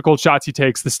those difficult shots he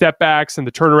takes, the step backs and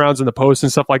the turnarounds and the posts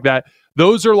and stuff like that.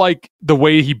 Those are like the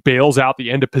way he bails out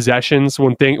the end of possessions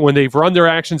when they've run their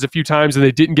actions a few times and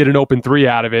they didn't get an open 3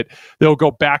 out of it. They'll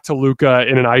go back to Luka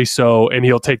in an ISO and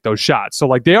he'll take those shots. So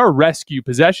like they are rescue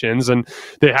possessions and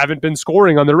they haven't been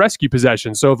scoring on the rescue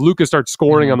possessions. So if Luka starts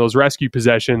scoring on those rescue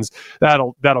possessions,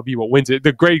 that'll be what wins it.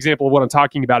 The great example of what I'm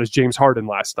talking about is James Harden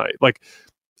last night. Like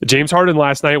James Harden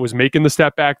last night was making the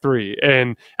step back 3.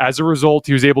 And as a result,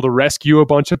 he was able to rescue a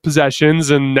bunch of possessions.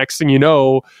 And next thing you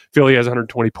know, Philly has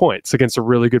 120 points against a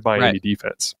really good Miami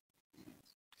defense.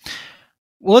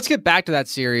 Well, let's get back to that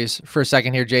series for a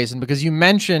second here, Jason, because you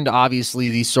mentioned obviously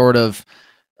the sort of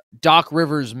Doc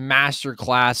Rivers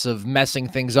masterclass of messing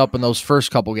things up in those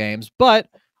first couple games. But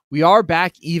we are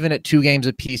back even at 2 games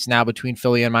apiece now between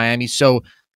Philly and Miami. So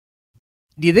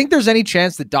do you think there's any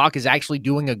chance that Doc is actually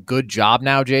doing a good job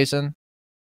now, Jason?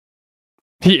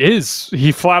 He is.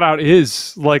 He flat out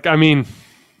is. Like, I mean,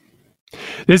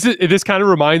 this kind of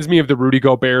reminds me of the Rudy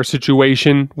Gobert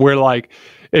situation where, like,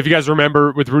 if you guys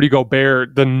remember with Rudy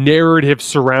Gobert, the narrative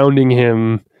surrounding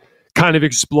him kind of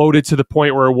exploded to the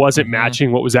point where it wasn't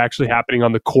matching what was actually happening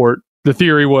on the court. The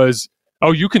theory was,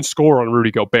 oh, you can score on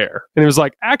Rudy Gobert. And it was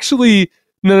like, actually,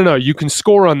 no, you can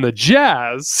score on the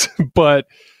Jazz, but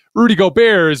Rudy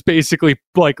Gobert is basically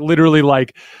like literally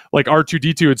like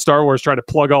R2-D2 in Star Wars trying to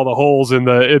plug all the holes in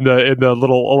the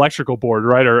little electrical board,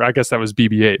 right? Or I guess that was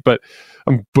BB-8, but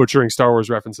I'm butchering Star Wars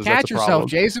references. Catch That's a yourself, problem.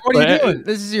 Jason. What are you doing?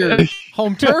 This is your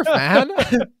home turf, man.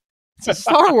 It's a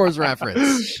Star Wars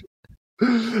reference.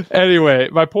 Anyway,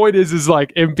 my point is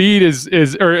like Embiid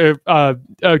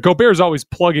Gobert is always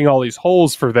plugging all these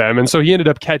holes for them, and so he ended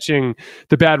up catching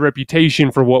the bad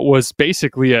reputation for what was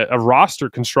basically a roster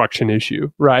construction issue,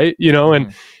 right? You know,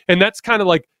 and that's kind of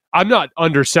like, I'm not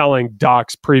underselling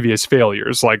Doc's previous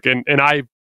failures, like, and I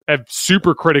am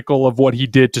super critical of what he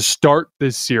did to start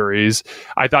this series.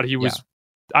 I thought he was,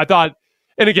 and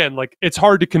again, like, it's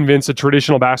hard to convince a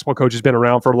traditional basketball coach who's been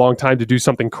around for a long time to do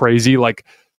something crazy like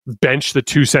bench the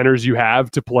 2 centers you have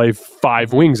to play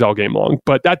 5 wings all game long.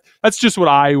 But that's just what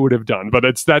I would have done. But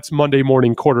that's Monday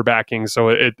morning quarterbacking, so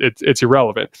it's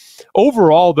irrelevant.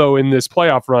 Overall, though, in this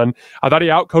playoff run, I thought he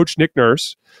outcoached Nick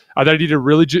Nurse. I thought he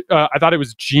did I thought it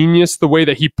was genius the way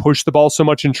that he pushed the ball so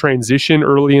much in transition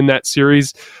early in that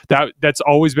series. That's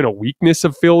always been a weakness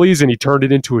of Philly's, and he turned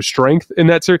it into a strength in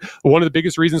that series. One of the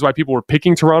biggest reasons why people were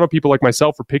picking Toronto, people like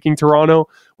myself were picking Toronto,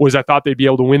 was I thought they'd be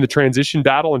able to win the transition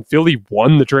battle, and Philly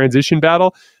won the transition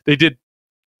battle. They did.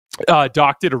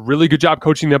 Doc did a really good job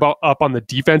coaching them up on the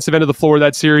defensive end of the floor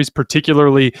that series,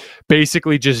 particularly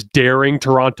basically just daring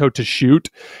Toronto to shoot.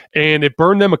 And it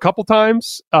burned them a couple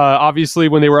times, obviously,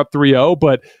 when they were up 3-0,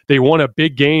 but they won a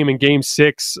big game in game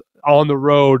 6 on the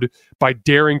road by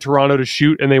daring Toronto to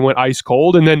shoot, and they went ice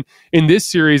cold. And then in this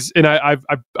series, and I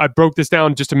broke this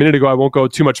down just a minute ago, I won't go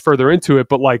too much further into it,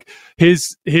 but like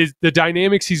the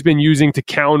dynamics he's been using to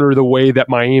counter the way that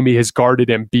Miami has guarded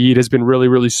Embiid has been really,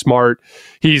 really smart.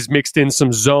 He's mixed in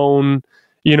some zone.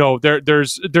 You know,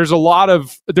 there's a lot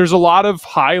of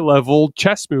high level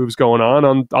chess moves going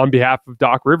on behalf of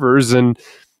Doc Rivers, and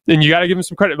you got to give him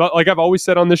some credit. Like I've always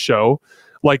said on this show,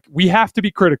 like, we have to be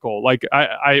critical. Like,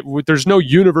 there's no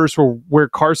universe where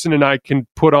Carson and I can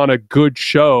put on a good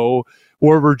show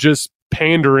where we're just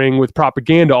pandering with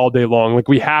propaganda all day long. Like,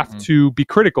 we have to be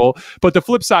critical. But the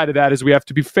flip side of that is we have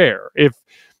to be fair.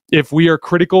 if we are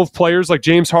critical of players like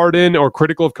James Harden or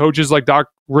critical of coaches like Doc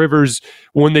Rivers,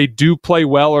 when they do play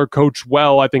well or coach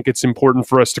well, I think it's important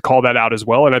for us to call that out as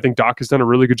well. And I think Doc has done a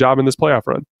really good job in this playoff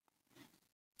run.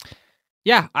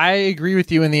 Yeah, I agree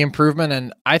with you in the improvement.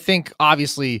 And I think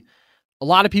obviously a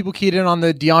lot of people keyed in on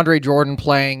the DeAndre Jordan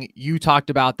playing. You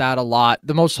talked about that a lot.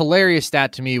 The most hilarious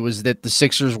stat to me was that the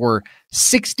Sixers were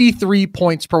 63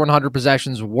 points per 100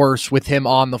 possessions worse with him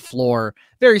on the floor.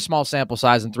 Very small sample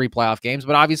size in 3 playoff games,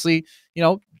 but obviously,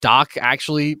 Doc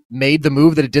actually made the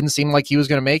move that it didn't seem like he was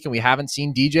going to make, and we haven't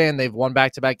seen DJ, and they've won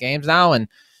back-to-back games now, and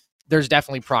there's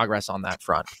definitely progress on that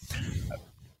front.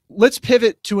 Let's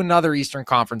pivot to another Eastern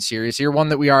Conference series here, one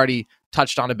that we already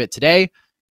touched on a bit today.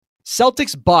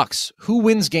 Celtics Bucks. Who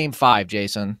wins game 5,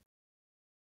 Jason?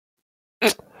 I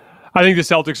think the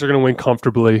Celtics are going to win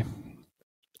comfortably.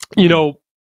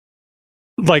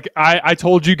 I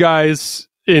told you guys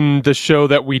in the show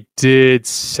that we did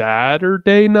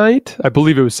Saturday night, I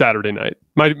believe it was Saturday night.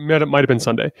 Might have been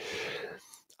Sunday.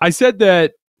 I said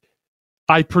that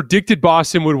I predicted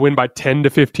Boston would win by 10 to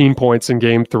 15 points in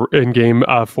game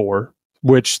 4,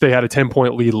 which they had a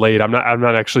 10-point lead late. I'm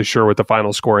not actually sure what the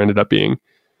final score ended up being.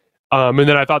 And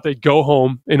then I thought they'd go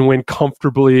home and win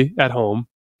comfortably at home.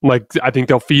 Like, I think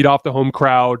they'll feed off the home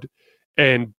crowd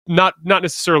and not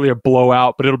necessarily a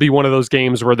blowout, but it'll be one of those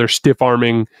games where they're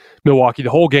stiff-arming Milwaukee the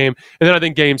whole game. And then I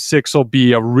think game 6 will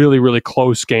be a really, really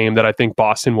close game that I think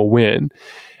Boston will win.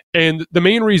 And the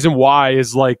main reason why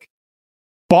is,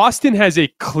 Boston has a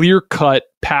clear-cut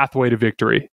pathway to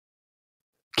victory.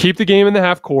 Keep the game in the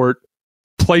half court,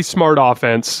 play smart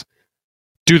offense,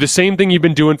 do the same thing you've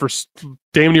been doing for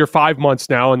damn near 5 months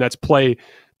now, and that's play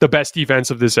the best defense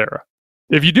of this era.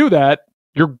 If you do that,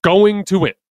 you're going to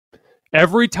win.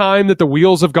 Every time that the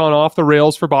wheels have gone off the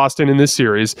rails for Boston in this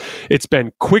series, it's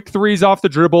been quick threes off the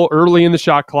dribble early in the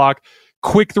shot clock,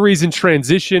 quick threes in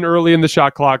transition early in the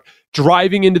shot clock,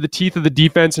 driving into the teeth of the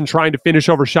defense and trying to finish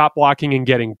over shot blocking and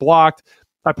getting blocked.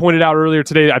 I pointed out earlier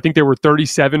today, I think they were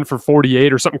 37 for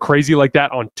 48 or something crazy like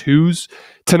that on twos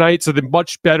tonight. So the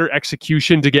much better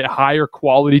execution to get higher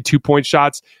quality 2-point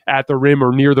shots at the rim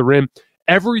or near the rim.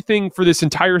 Everything for this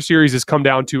entire series has come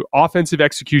down to offensive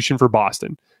execution for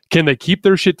Boston. Can they keep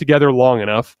their shit together long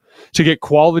enough to get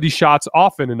quality shots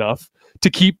often enough to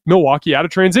keep Milwaukee out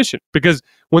of transition? Because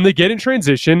when they get in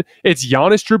transition, it's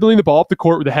Giannis dribbling the ball up the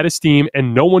court with a head of steam,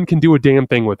 and no one can do a damn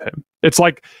thing with him. It's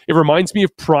like, it reminds me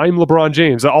of prime LeBron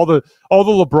James. All the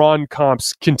LeBron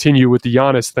comps continue with the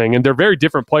Giannis thing, and they're very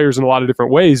different players in a lot of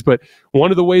different ways, but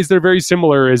one of the ways they're very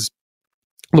similar is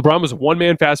LeBron was a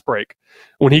one-man fast break.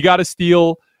 When he got a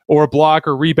steal or a block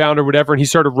or rebound or whatever, and he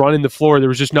started running the floor, there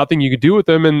was just nothing you could do with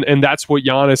him, and that's what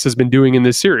Giannis has been doing in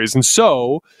this series. And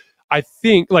so, I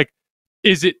think,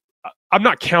 I'm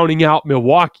not counting out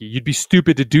Milwaukee. You'd be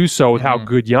stupid to do so with how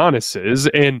good Giannis is.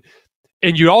 And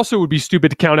you also would be stupid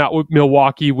to count out with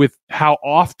Milwaukee with how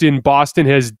often Boston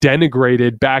has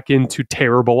denigrated back into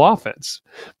terrible offense.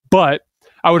 But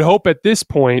I would hope at this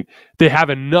point they have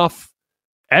enough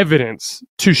evidence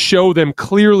to show them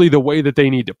clearly the way that they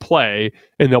need to play,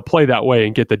 and they'll play that way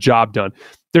and get the job done.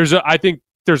 I think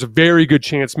there's a very good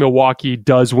chance Milwaukee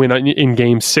does win in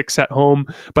game 6 at home,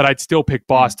 but I'd still pick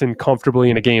Boston comfortably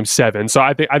in a game 7. So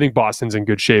I think Boston's in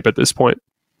good shape at this point.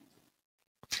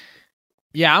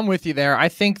 Yeah, I'm with you there. I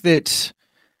think that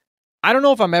I don't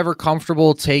know if I'm ever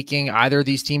comfortable taking either of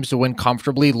these teams to win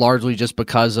comfortably, largely just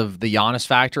because of the Giannis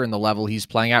factor and the level he's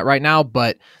playing at right now.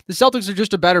 But the Celtics are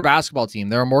just a better basketball team.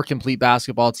 They're a more complete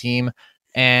basketball team,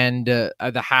 and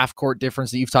the half-court difference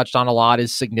that you've touched on a lot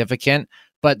is significant.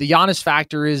 But the Giannis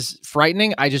factor is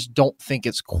frightening. I just don't think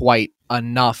it's quite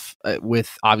enough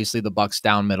with, obviously, the Bucks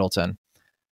down Middleton.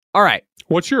 All right.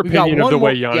 What's your opinion of the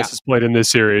way Giannis has played in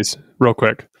this series, real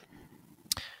quick?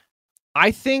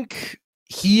 I think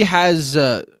he has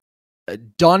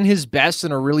done his best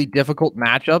in a really difficult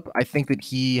matchup. I think that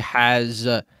he has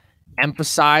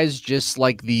emphasized just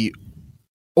the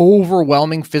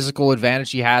overwhelming physical advantage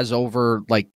he has over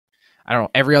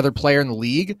every other player in the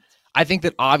league. I think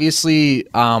that obviously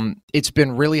it's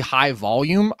been really high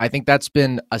volume. I think that's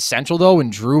been essential though,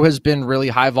 and Drew has been really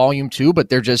high volume too, but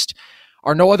there just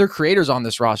are no other creators on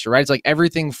this roster, right? It's like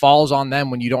everything falls on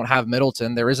them when you don't have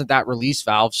Middleton. There isn't that release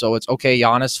valve, so it's okay,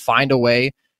 Giannis, find a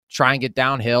way, try and get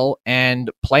downhill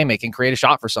and play make and create a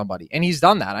shot for somebody. And he's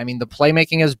done that. I mean, the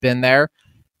playmaking has been there.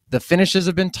 The finishes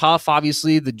have been tough.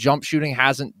 Obviously, the jump shooting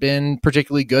hasn't been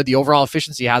particularly good. The overall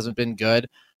efficiency hasn't been good.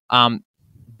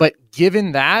 But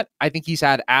given that, I think he's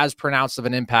had as pronounced of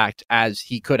an impact as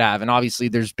he could have. And obviously,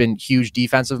 there's been huge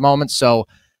defensive moments. So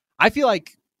I feel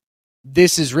like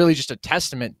this is really just a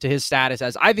testament to his status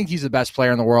as I think he's the best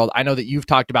player in the world. I know that you've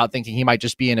talked about thinking he might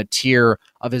just be in a tier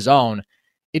of his own.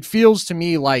 It feels to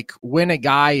me like when a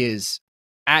guy is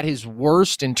at his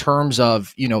worst in terms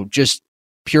of, just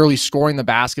purely scoring the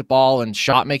basketball and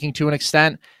shot making to an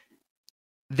extent,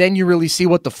 then you really see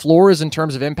what the floor is in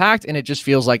terms of impact. And it just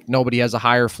feels like nobody has a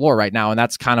higher floor right now. And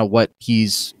that's kind of what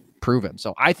he's proven.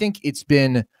 So I think it's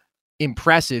been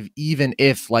impressive, even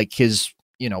if like his,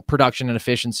 production and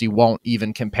efficiency won't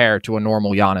even compare to a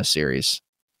normal Giannis series.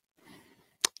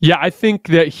 Yeah, I think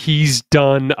that he's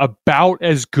done about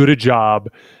as good a job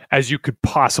as you could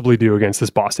possibly do against this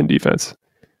Boston defense.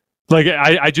 Like,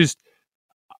 I just,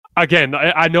 again,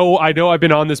 I know I've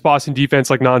been on this Boston defense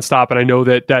like nonstop, and I know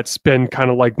that that's been kind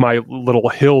of like my little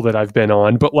hill that I've been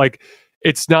on, but like,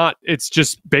 it's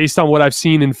just based on what I've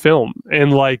seen in film.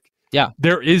 And like, yeah,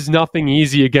 there is nothing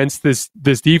easy against this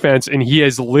defense. And he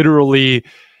has literally,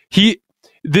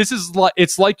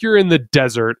 it's like you're in the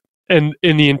desert, and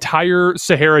in the entire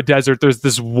Sahara Desert, there's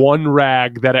this one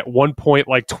rag that at one point,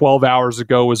 like 12 hours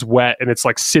ago, was wet, and it's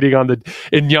like sitting on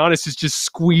and Giannis is just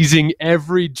squeezing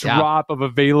every drop of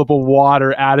available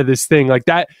water out of this thing. Like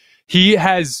that, he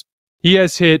has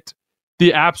hit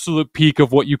the absolute peak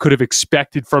of what you could have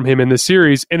expected from him in the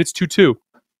series, and it's 2-2.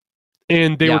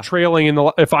 And they were trailing in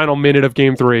the final minute of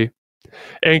game 3.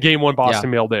 And game 1, Boston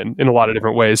mailed in a lot of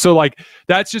different ways. So like,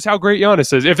 that's just how great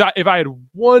Giannis is. If I had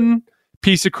one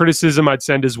piece of criticism I'd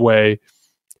send his way,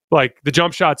 like the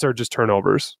jump shots are just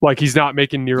turnovers. Like he's not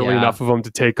making nearly enough of them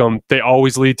to take them. They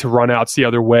always lead to runouts the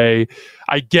other way.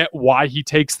 I get why he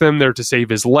takes them. They're to save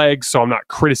his legs. So I'm not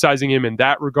criticizing him in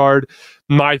that regard.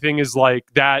 My thing is like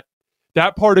that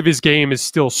part of his game is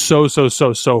still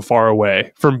so far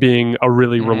away from being a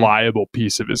really reliable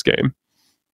piece of his game.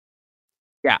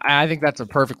 Yeah, I think that's a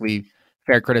perfectly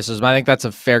fair criticism. I think that's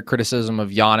a fair criticism of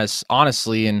Giannis,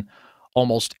 honestly, in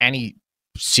almost any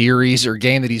series or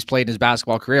game that he's played in his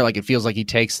basketball career. Like, it feels like he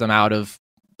takes them out of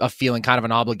a feeling kind of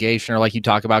an obligation, or like you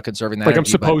talk about conserving that like energy,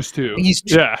 I'm supposed to.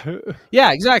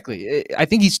 Yeah, exactly. I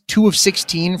think he's 2 of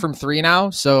 16 from 3 now.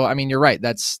 So, I mean, you're right.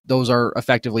 Those are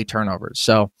effectively turnovers.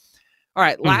 So, all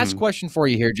right, last question for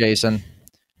you here, Jason.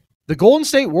 The Golden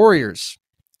State Warriors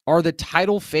are the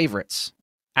title favorites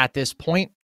at this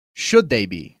point. Should they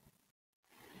be?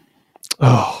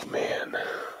 Oh, man.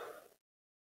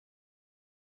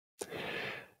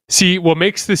 See, what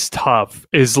makes this tough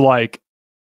is like,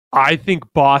 I think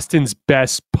Boston's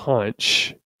best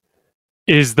punch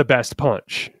is the best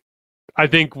punch. I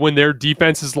think when their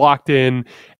defense is locked in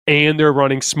and they're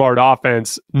running smart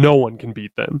offense, no one can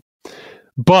beat them.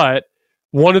 But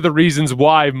one of the reasons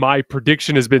why my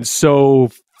prediction has been so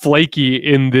flaky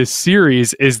in this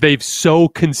series is they've so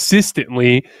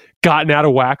consistently gotten out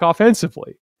of whack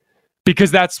offensively,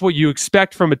 because that's what you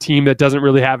expect from a team that doesn't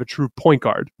really have a true point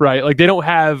guard, right? Like they don't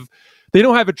have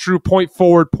a true point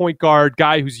forward, point guard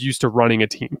guy who's used to running a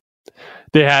team.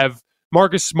 They have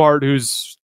Marcus Smart,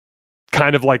 who's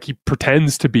kind of like he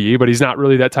pretends to be, but he's not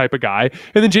really that type of guy.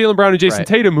 And then Jaylen Brown and Jason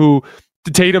Tatum, who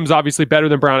Tatum's obviously better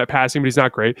than Brown at passing, but he's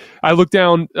not great. I look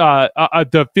down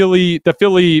the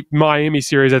Philly Miami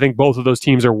series. I think both of those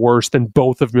teams are worse than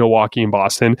both of Milwaukee and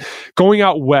Boston. Going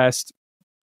out west,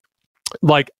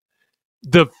 like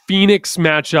the Phoenix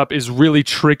matchup is really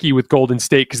tricky with Golden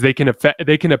State because they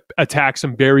can attack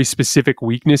some very specific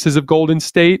weaknesses of Golden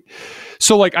State.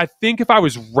 So like I think if I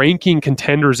was ranking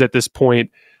contenders at this point,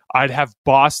 I'd have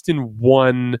Boston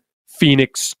 1,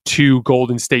 Phoenix 2,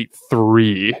 Golden State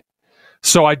 3.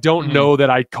 So I don't know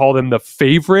that I'd call them the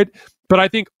favorite, but I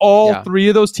think all 3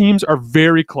 of those teams are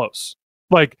very close.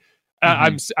 Like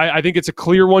I think it's a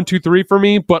clear 1, 2, 3 for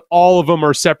me, but all of them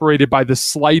are separated by the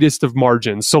slightest of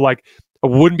margins. So like I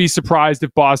wouldn't be surprised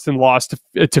if Boston lost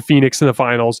to Phoenix in the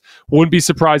finals. Wouldn't be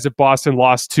surprised if Boston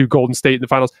lost to Golden State in the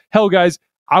finals. Hell, guys,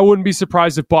 I wouldn't be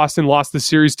surprised if Boston lost the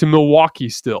series to Milwaukee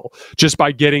still, just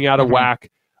by getting out of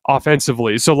whack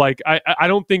offensively. So like I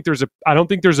don't think there's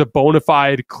a bona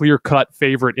fide clear-cut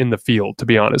favorite in the field, to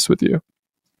be honest with you.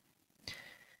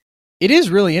 It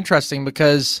is really interesting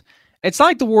because it's not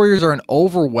like the Warriors are an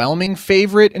overwhelming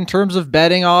favorite in terms of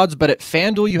betting odds, but at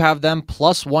FanDuel you have them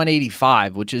plus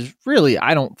 185, which is really,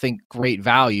 I don't think, great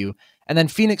value. And then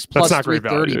Phoenix plus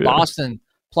 330, Boston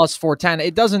plus 410.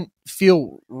 It doesn't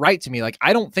feel right to me. Like,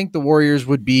 I don't think the Warriors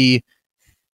would be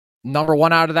number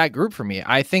 1 out of that group for me.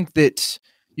 I think that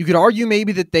you could argue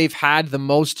maybe that they've had the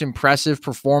most impressive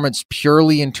performance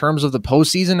purely in terms of the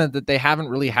postseason, and that they haven't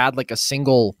really had like a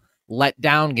single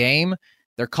letdown game.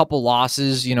 Their couple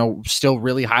losses, still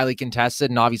really highly contested,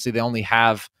 and obviously they only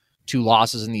have 2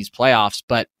 losses in these playoffs.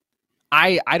 But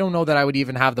I don't know that I would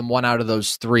even have them 1 out of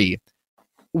those 3.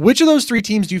 which of those three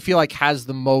teams do you feel like has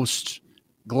the most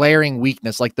glaring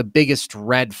weakness, like the biggest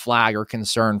red flag or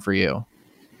concern for you?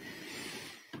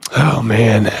 Oh,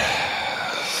 man.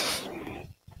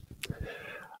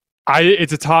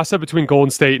 It's a toss-up between Golden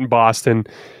State and Boston.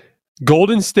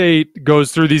 Golden State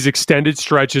goes through these extended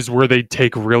stretches where they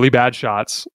take really bad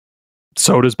shots.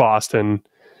 So does Boston.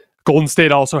 Golden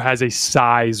State also has a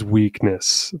size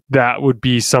weakness. That would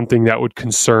be something that would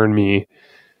concern me.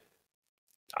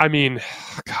 I mean,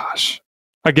 gosh.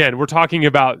 Again, we're talking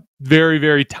about very,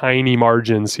 very tiny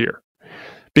margins here.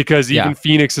 Because even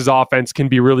Phoenix's offense can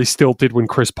be really stilted when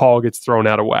Chris Paul gets thrown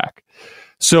out of whack.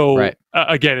 So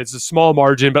again, it's a small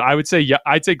margin, but I would say,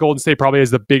 I'd say Golden State probably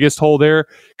has the biggest hole there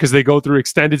because they go through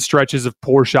extended stretches of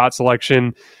poor shot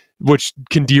selection, which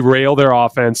can derail their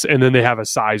offense. And then they have a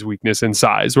size weakness in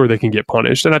size where they can get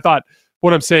punished. And I thought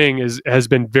what I'm saying has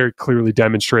been very clearly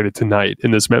demonstrated tonight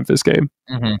in this Memphis game.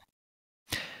 Mm-hmm.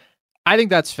 I think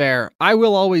that's fair. I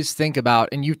will always think about,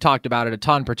 and you've talked about it a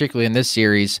ton, particularly in this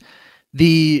series,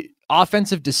 the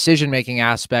offensive decision-making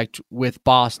aspect with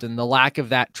Boston, the lack of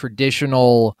that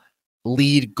traditional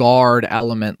lead guard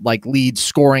element, like lead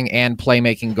scoring and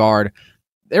playmaking guard.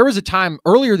 There was a time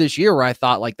earlier this year where I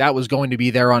thought like that was going to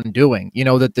be their undoing,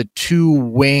 that the two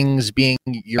wings being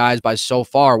your guys by so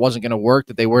far wasn't going to work,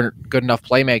 that they weren't good enough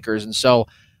playmakers. And so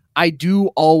I do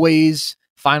always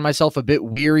find myself a bit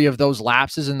weary of those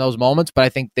lapses in those moments, but I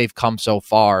think they've come so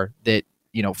far that,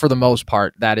 for the most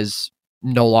part, that is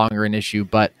no longer an issue.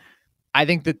 But I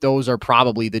think that those are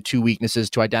probably the two weaknesses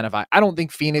to identify. I don't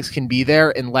think Phoenix can be there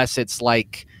unless it's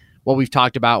like what we've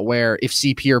talked about, where if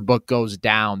CP or Book goes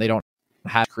down, they don't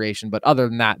have creation. But other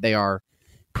than that, they are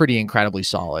pretty incredibly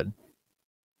solid.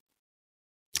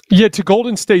 Yeah, to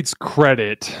Golden State's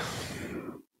credit,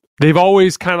 they've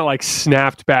always kind of like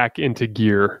snapped back into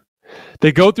gear.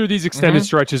 They go through these extended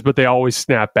stretches, but they always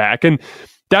snap back. And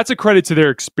that's a credit to their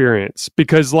experience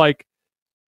because like,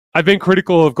 I've been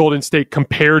critical of Golden State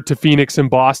compared to Phoenix and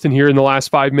Boston here in the last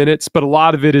 5 minutes, but a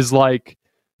lot of it is like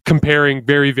comparing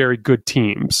very, very good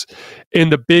teams.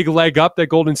 And the big leg up that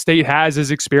Golden State has is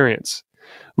experience.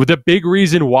 With the big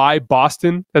reason why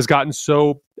Boston has gotten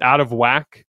so out of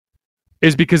whack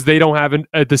is because they don't have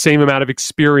the same amount of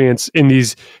experience in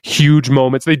these huge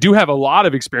moments. They do have a lot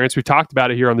of experience. We've talked about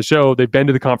it here on the show. They've been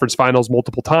to the conference finals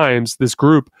multiple times, this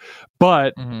group.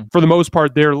 But for the most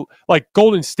part, they're like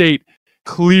Golden State,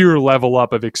 clear level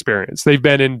up of experience. They've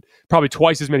been in probably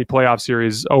twice as many playoff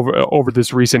series over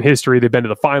this recent history. They've been to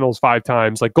the finals 5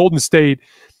 times. Like Golden State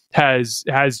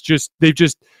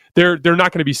they're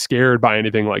not going to be scared by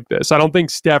anything like this. I don't think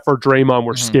Steph or Draymond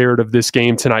were scared of this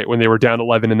game tonight when they were down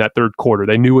 11 in that third quarter.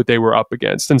 They knew what they were up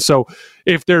against. And so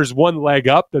if there's one leg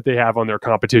up that they have on their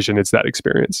competition, it's that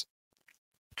experience.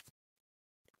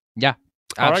 Yeah.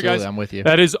 Absolutely, all right, guys. I'm with you.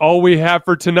 That is all we have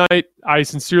for tonight. I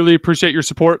sincerely appreciate your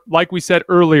support. Like we said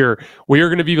earlier, we are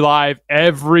going to be live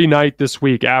every night this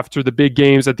week after the big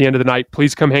games at the end of the night.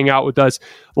 Please come hang out with us.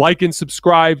 Like and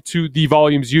subscribe to the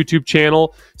Volumes YouTube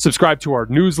channel. Subscribe to our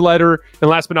newsletter. And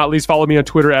last but not least, follow me on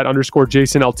Twitter at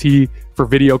 _JasonLT for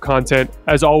video content.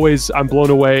 As always, I'm blown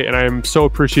away, and I am so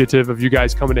appreciative of you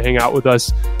guys coming to hang out with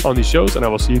us on these shows, and I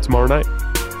will see you tomorrow night.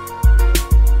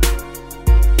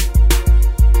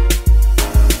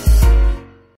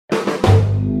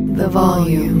 The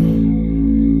Volume.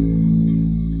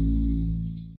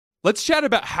 Let's chat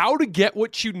about how to get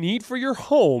what you need for your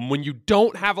home when you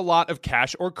don't have a lot of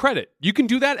cash or credit. You can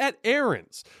do that at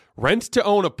Aaron's. Rent to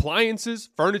own appliances,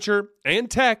 furniture,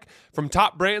 and tech from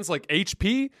top brands like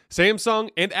HP, Samsung,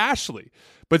 and Ashley.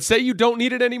 But say you don't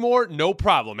need it anymore, no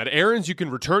problem. At Aaron's, you can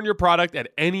return your product at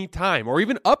any time or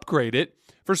even upgrade it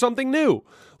for something new.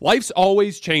 Life's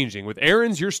always changing. With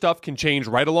Aaron's, your stuff can change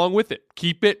right along with it.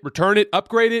 Keep it, return it,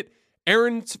 upgrade it.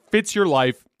 Aaron's fits your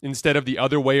life instead of the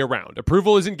other way around.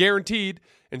 Approval isn't guaranteed,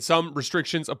 and some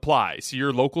restrictions apply. See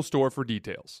your local store for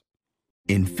details.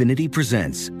 Infinity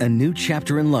presents a new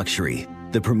chapter in luxury,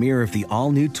 the premiere of the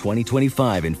all-new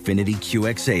 2025 Infinity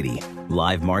QX80,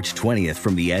 live March 20th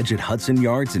from the Edge at Hudson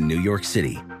Yards in New York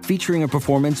City, featuring a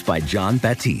performance by John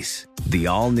Batiste. The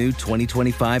all-new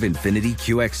 2025 Infinity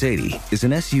QX80 is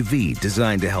an SUV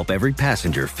designed to help every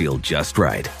passenger feel just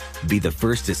right. Be the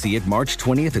first to see it March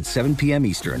 20th at 7 p.m.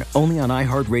 Eastern, only on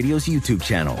iHeartRadio's YouTube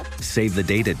channel. Save the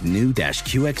date at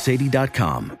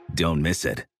new-QX80.com. Don't miss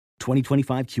it.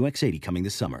 2025 QX80 coming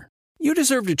this summer. You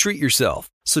deserve to treat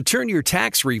yourself, so turn your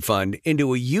tax refund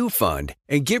into a U fund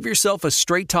and give yourself a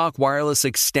Straight Talk Wireless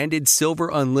Extended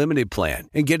Silver Unlimited plan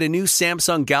and get a new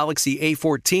Samsung Galaxy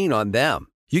A14 on them.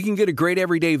 You can get a great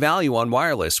everyday value on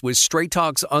wireless with Straight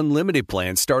Talk's unlimited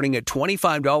plan starting at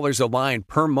 $25 a line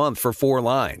per month for 4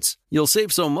 lines. You'll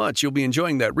save so much you'll be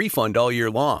enjoying that refund all year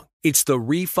long. It's the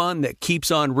refund that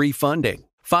keeps on refunding.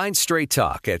 Find Straight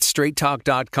Talk at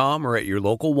straighttalk.com or at your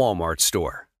local Walmart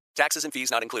store. Taxes and fees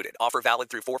not included. Offer valid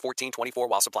through 4/14/24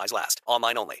 while supplies last.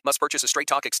 Online only. Must purchase a Straight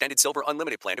Talk Extended Silver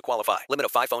Unlimited plan to qualify. Limit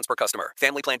of 5 phones per customer.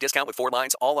 Family plan discount with 4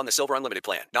 lines all on the Silver Unlimited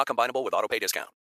plan. Not combinable with auto pay discount.